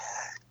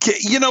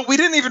 you know, we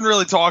didn't even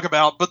really talk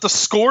about, but the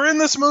score in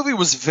this movie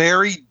was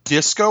very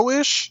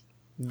disco-ish.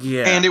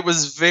 Yeah. And it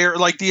was very,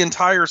 like, the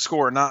entire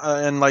score,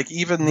 and, like,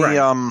 even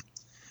the,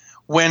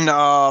 when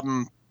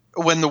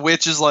the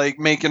witch is, like,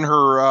 making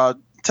her,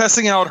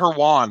 testing out her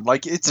wand.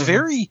 Like, it's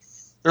very...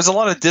 There's a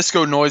lot of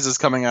disco noises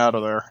coming out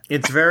of there.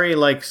 It's very,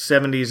 like,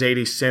 70s,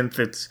 80s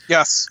synth.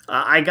 Yes.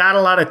 I got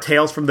a lot of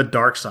Tales from the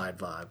Dark Side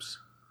vibes.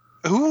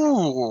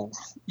 Ooh.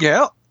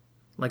 Yeah.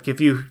 Like, if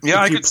you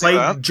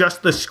play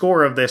just the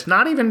score of this,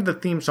 not even the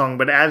theme song,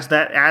 but as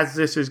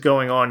this is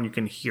going on, you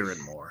can hear it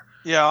more.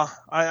 Yeah,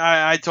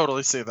 I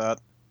totally see that.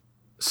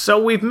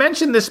 So we've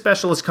mentioned this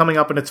special is coming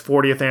up in its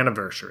 40th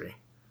anniversary.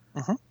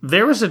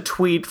 There was a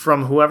tweet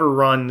from whoever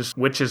runs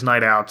Witches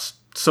Night Out's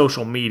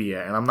social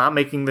media, and I'm not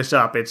making this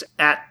up. It's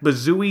at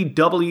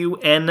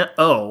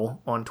BazooieWNO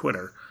on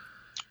Twitter.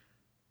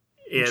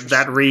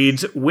 That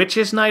reads,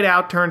 Witches Night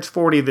Out turns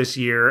 40 this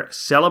year,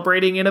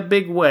 celebrating in a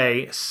big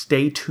way.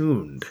 Stay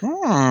tuned.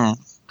 I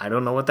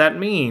don't know what that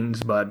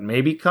means, but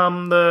maybe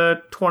come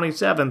the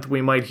 27th,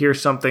 we might hear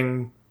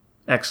something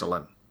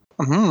excellent.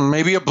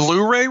 Maybe a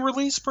Blu-ray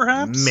release,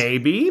 perhaps?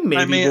 Maybe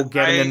we'll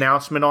get an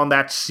announcement on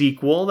that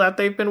sequel that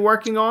they've been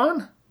working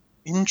on.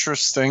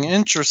 Interesting,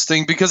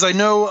 because I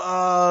know,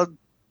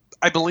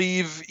 I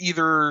believe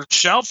either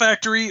Shout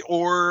Factory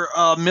or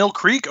Mill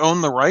Creek own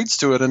the rights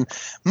to it, and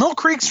Mill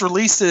Creek's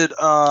released it,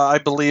 I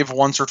believe,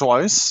 once or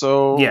twice,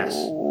 so... Yes.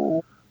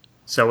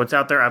 So it's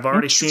out there. I've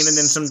already seen it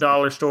in some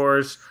dollar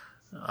stores.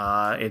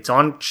 It's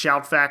on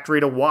Shout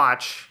Factory to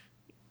watch.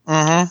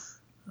 And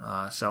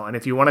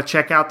if you want to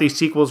check out these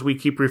sequels we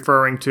keep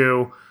referring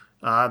to,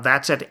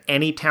 that's at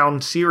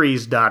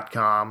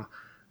anytownseries.com.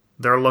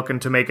 They're looking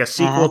to make a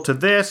sequel to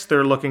this.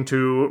 They're looking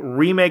to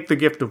remake The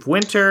Gift of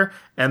Winter.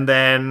 And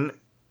then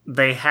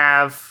they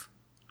have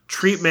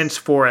treatments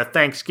for a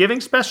Thanksgiving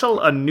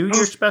special, a New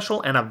Year's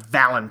special, and a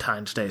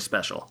Valentine's Day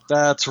special.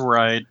 That's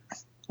right.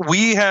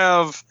 We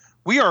are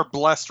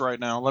blessed right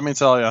now, let me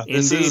tell you.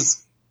 Indeed.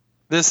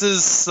 This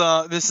is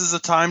a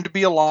time to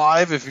be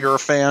alive if you're a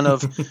fan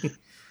of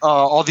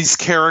all these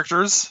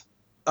characters.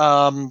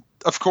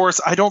 Of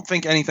course, I don't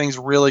think anything's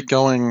really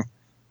going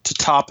to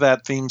top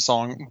that theme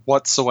song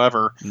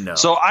whatsoever. No.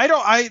 So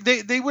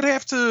they would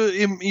have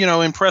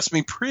to, impress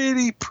me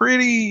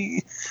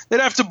pretty. They'd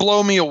have to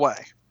blow me away.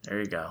 There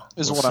you go.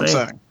 I'm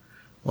saying.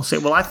 We'll see.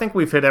 Well, I think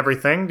we've hit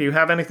everything. Do you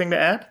have anything to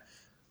add?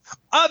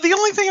 The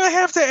only thing I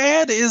have to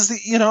add is,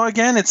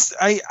 again, it's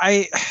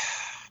I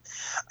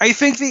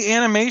think the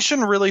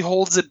animation really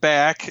holds it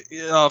back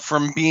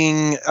from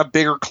being a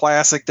bigger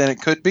classic than it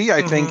could be.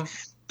 I think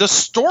the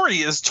story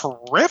is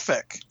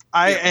terrific.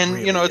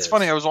 It's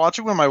funny. I was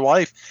watching with my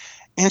wife,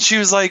 and she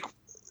was like,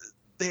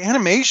 "The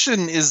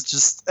animation is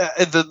just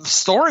the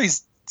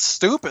story's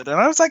stupid," and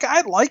I was like,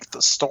 "I like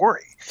the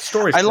story.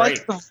 Story's I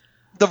great. like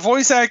the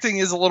voice acting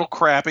is a little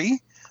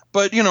crappy,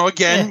 but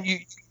again,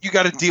 you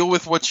got to deal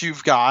with what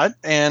you've got,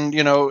 and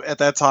at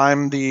that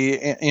time,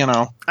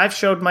 I've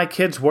showed my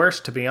kids worse,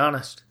 to be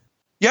honest.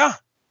 Yeah,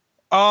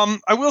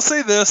 I will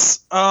say this.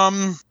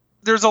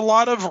 There's a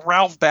lot of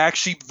Ralph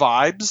Bakshi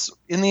vibes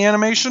in the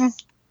animation.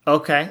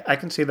 Okay, I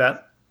can see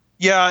that.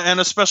 Yeah, and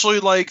especially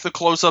like the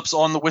close-ups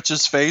on the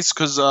witch's face,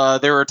 because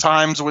there are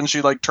times when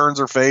she like turns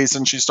her face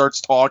and she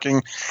starts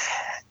talking,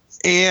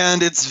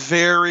 and it's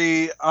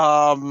very,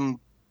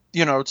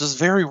 just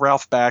very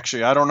Ralph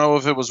Bakshi. I don't know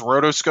if it was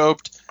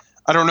rotoscoped.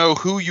 I don't know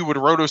who you would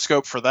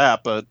rotoscope for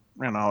that, but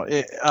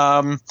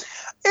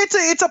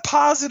it's a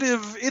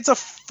positive, it's a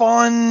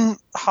fun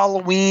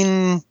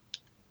Halloween,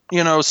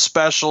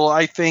 special.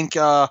 I think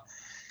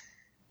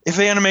if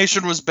the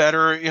animation was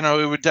better,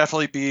 it would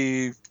definitely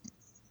be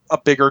a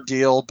bigger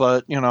deal.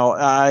 But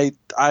I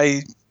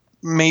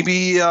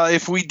maybe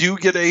if we do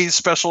get a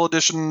special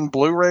edition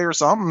Blu-ray or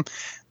something,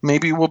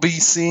 maybe we'll be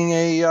seeing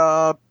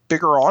a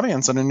bigger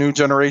audience and a new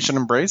generation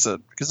embrace it,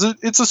 because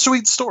it's a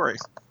sweet story.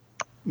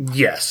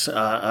 Yes,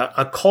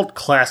 a cult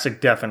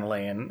classic,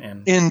 definitely.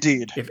 And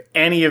indeed, if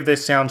any of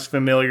this sounds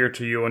familiar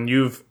to you and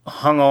you've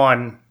hung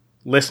on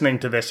listening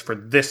to this for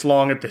this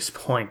long at this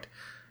point,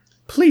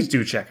 please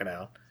do check it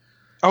out.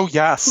 Oh,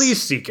 yes.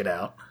 Please seek it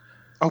out.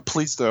 Oh,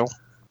 please do.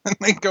 And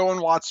then go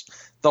and watch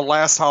The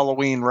Last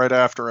Halloween right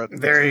after it.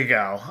 There you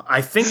go.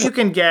 I think you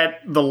can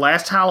get The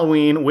Last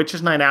Halloween,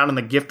 Witch's Night Out, and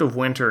The Gift of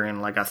Winter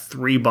in like a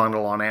 3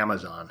 bundle on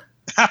Amazon.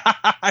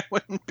 I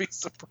wouldn't be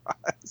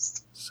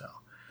surprised. So,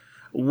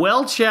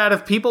 well, Chad,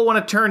 if people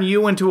want to turn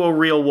you into a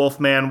real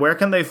Wolfman, where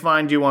can they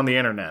find you on the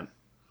internet?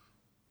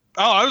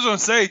 Oh, I was going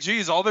to say,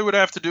 geez, all they would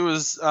have to do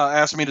is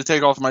ask me to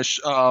take off my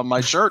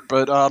shirt.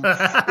 But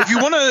if you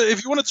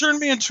want to turn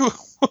me into a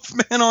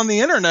Wolfman on the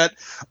internet,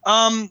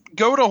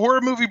 go to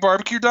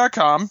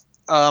horrormoviebarbecue.com.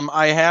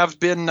 I have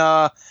been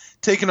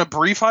taking a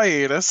brief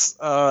hiatus.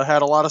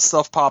 Had a lot of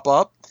stuff pop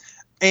up,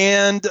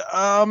 and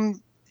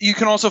you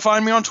can also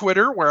find me on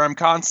Twitter, where I'm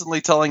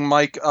constantly telling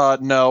Mike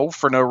no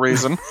for no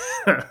reason.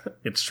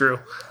 It's true.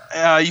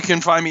 You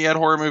can find me at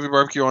Horror Movie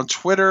Barbecue on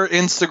Twitter,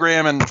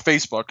 Instagram, and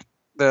Facebook.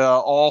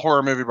 All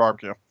Horror Movie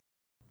Barbecue.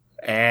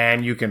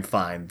 And you can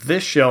find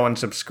this show and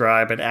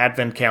subscribe at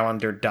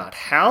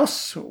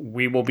adventcalendar.house.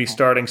 We will be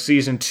starting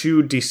Season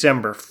 2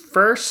 December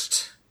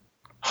 1st.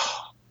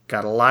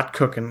 Got a lot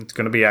cooking. It's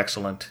going to be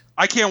excellent.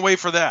 I can't wait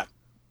for that.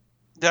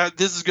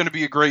 This is going to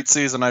be a great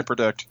season, I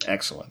predict.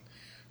 Excellent.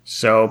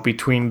 So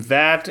between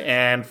that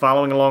and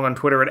following along on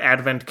Twitter at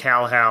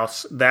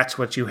AdventCalHouse, that's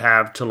what you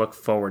have to look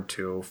forward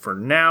to. For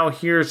now,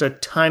 here's a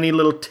tiny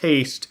little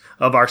taste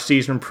of our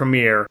season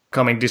premiere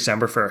coming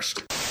December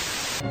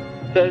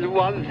 1st. There's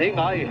one thing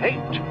I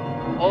hate.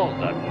 All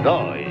the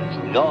noise.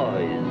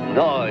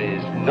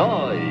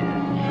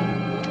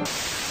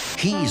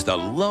 He's the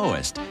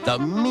lowest, the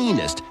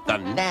meanest, the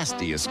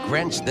nastiest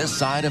Grinch this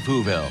side of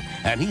Whoville.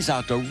 And he's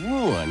out to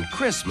ruin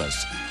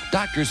Christmas.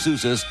 Dr.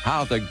 Seuss's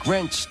How the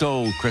Grinch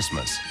Stole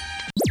Christmas.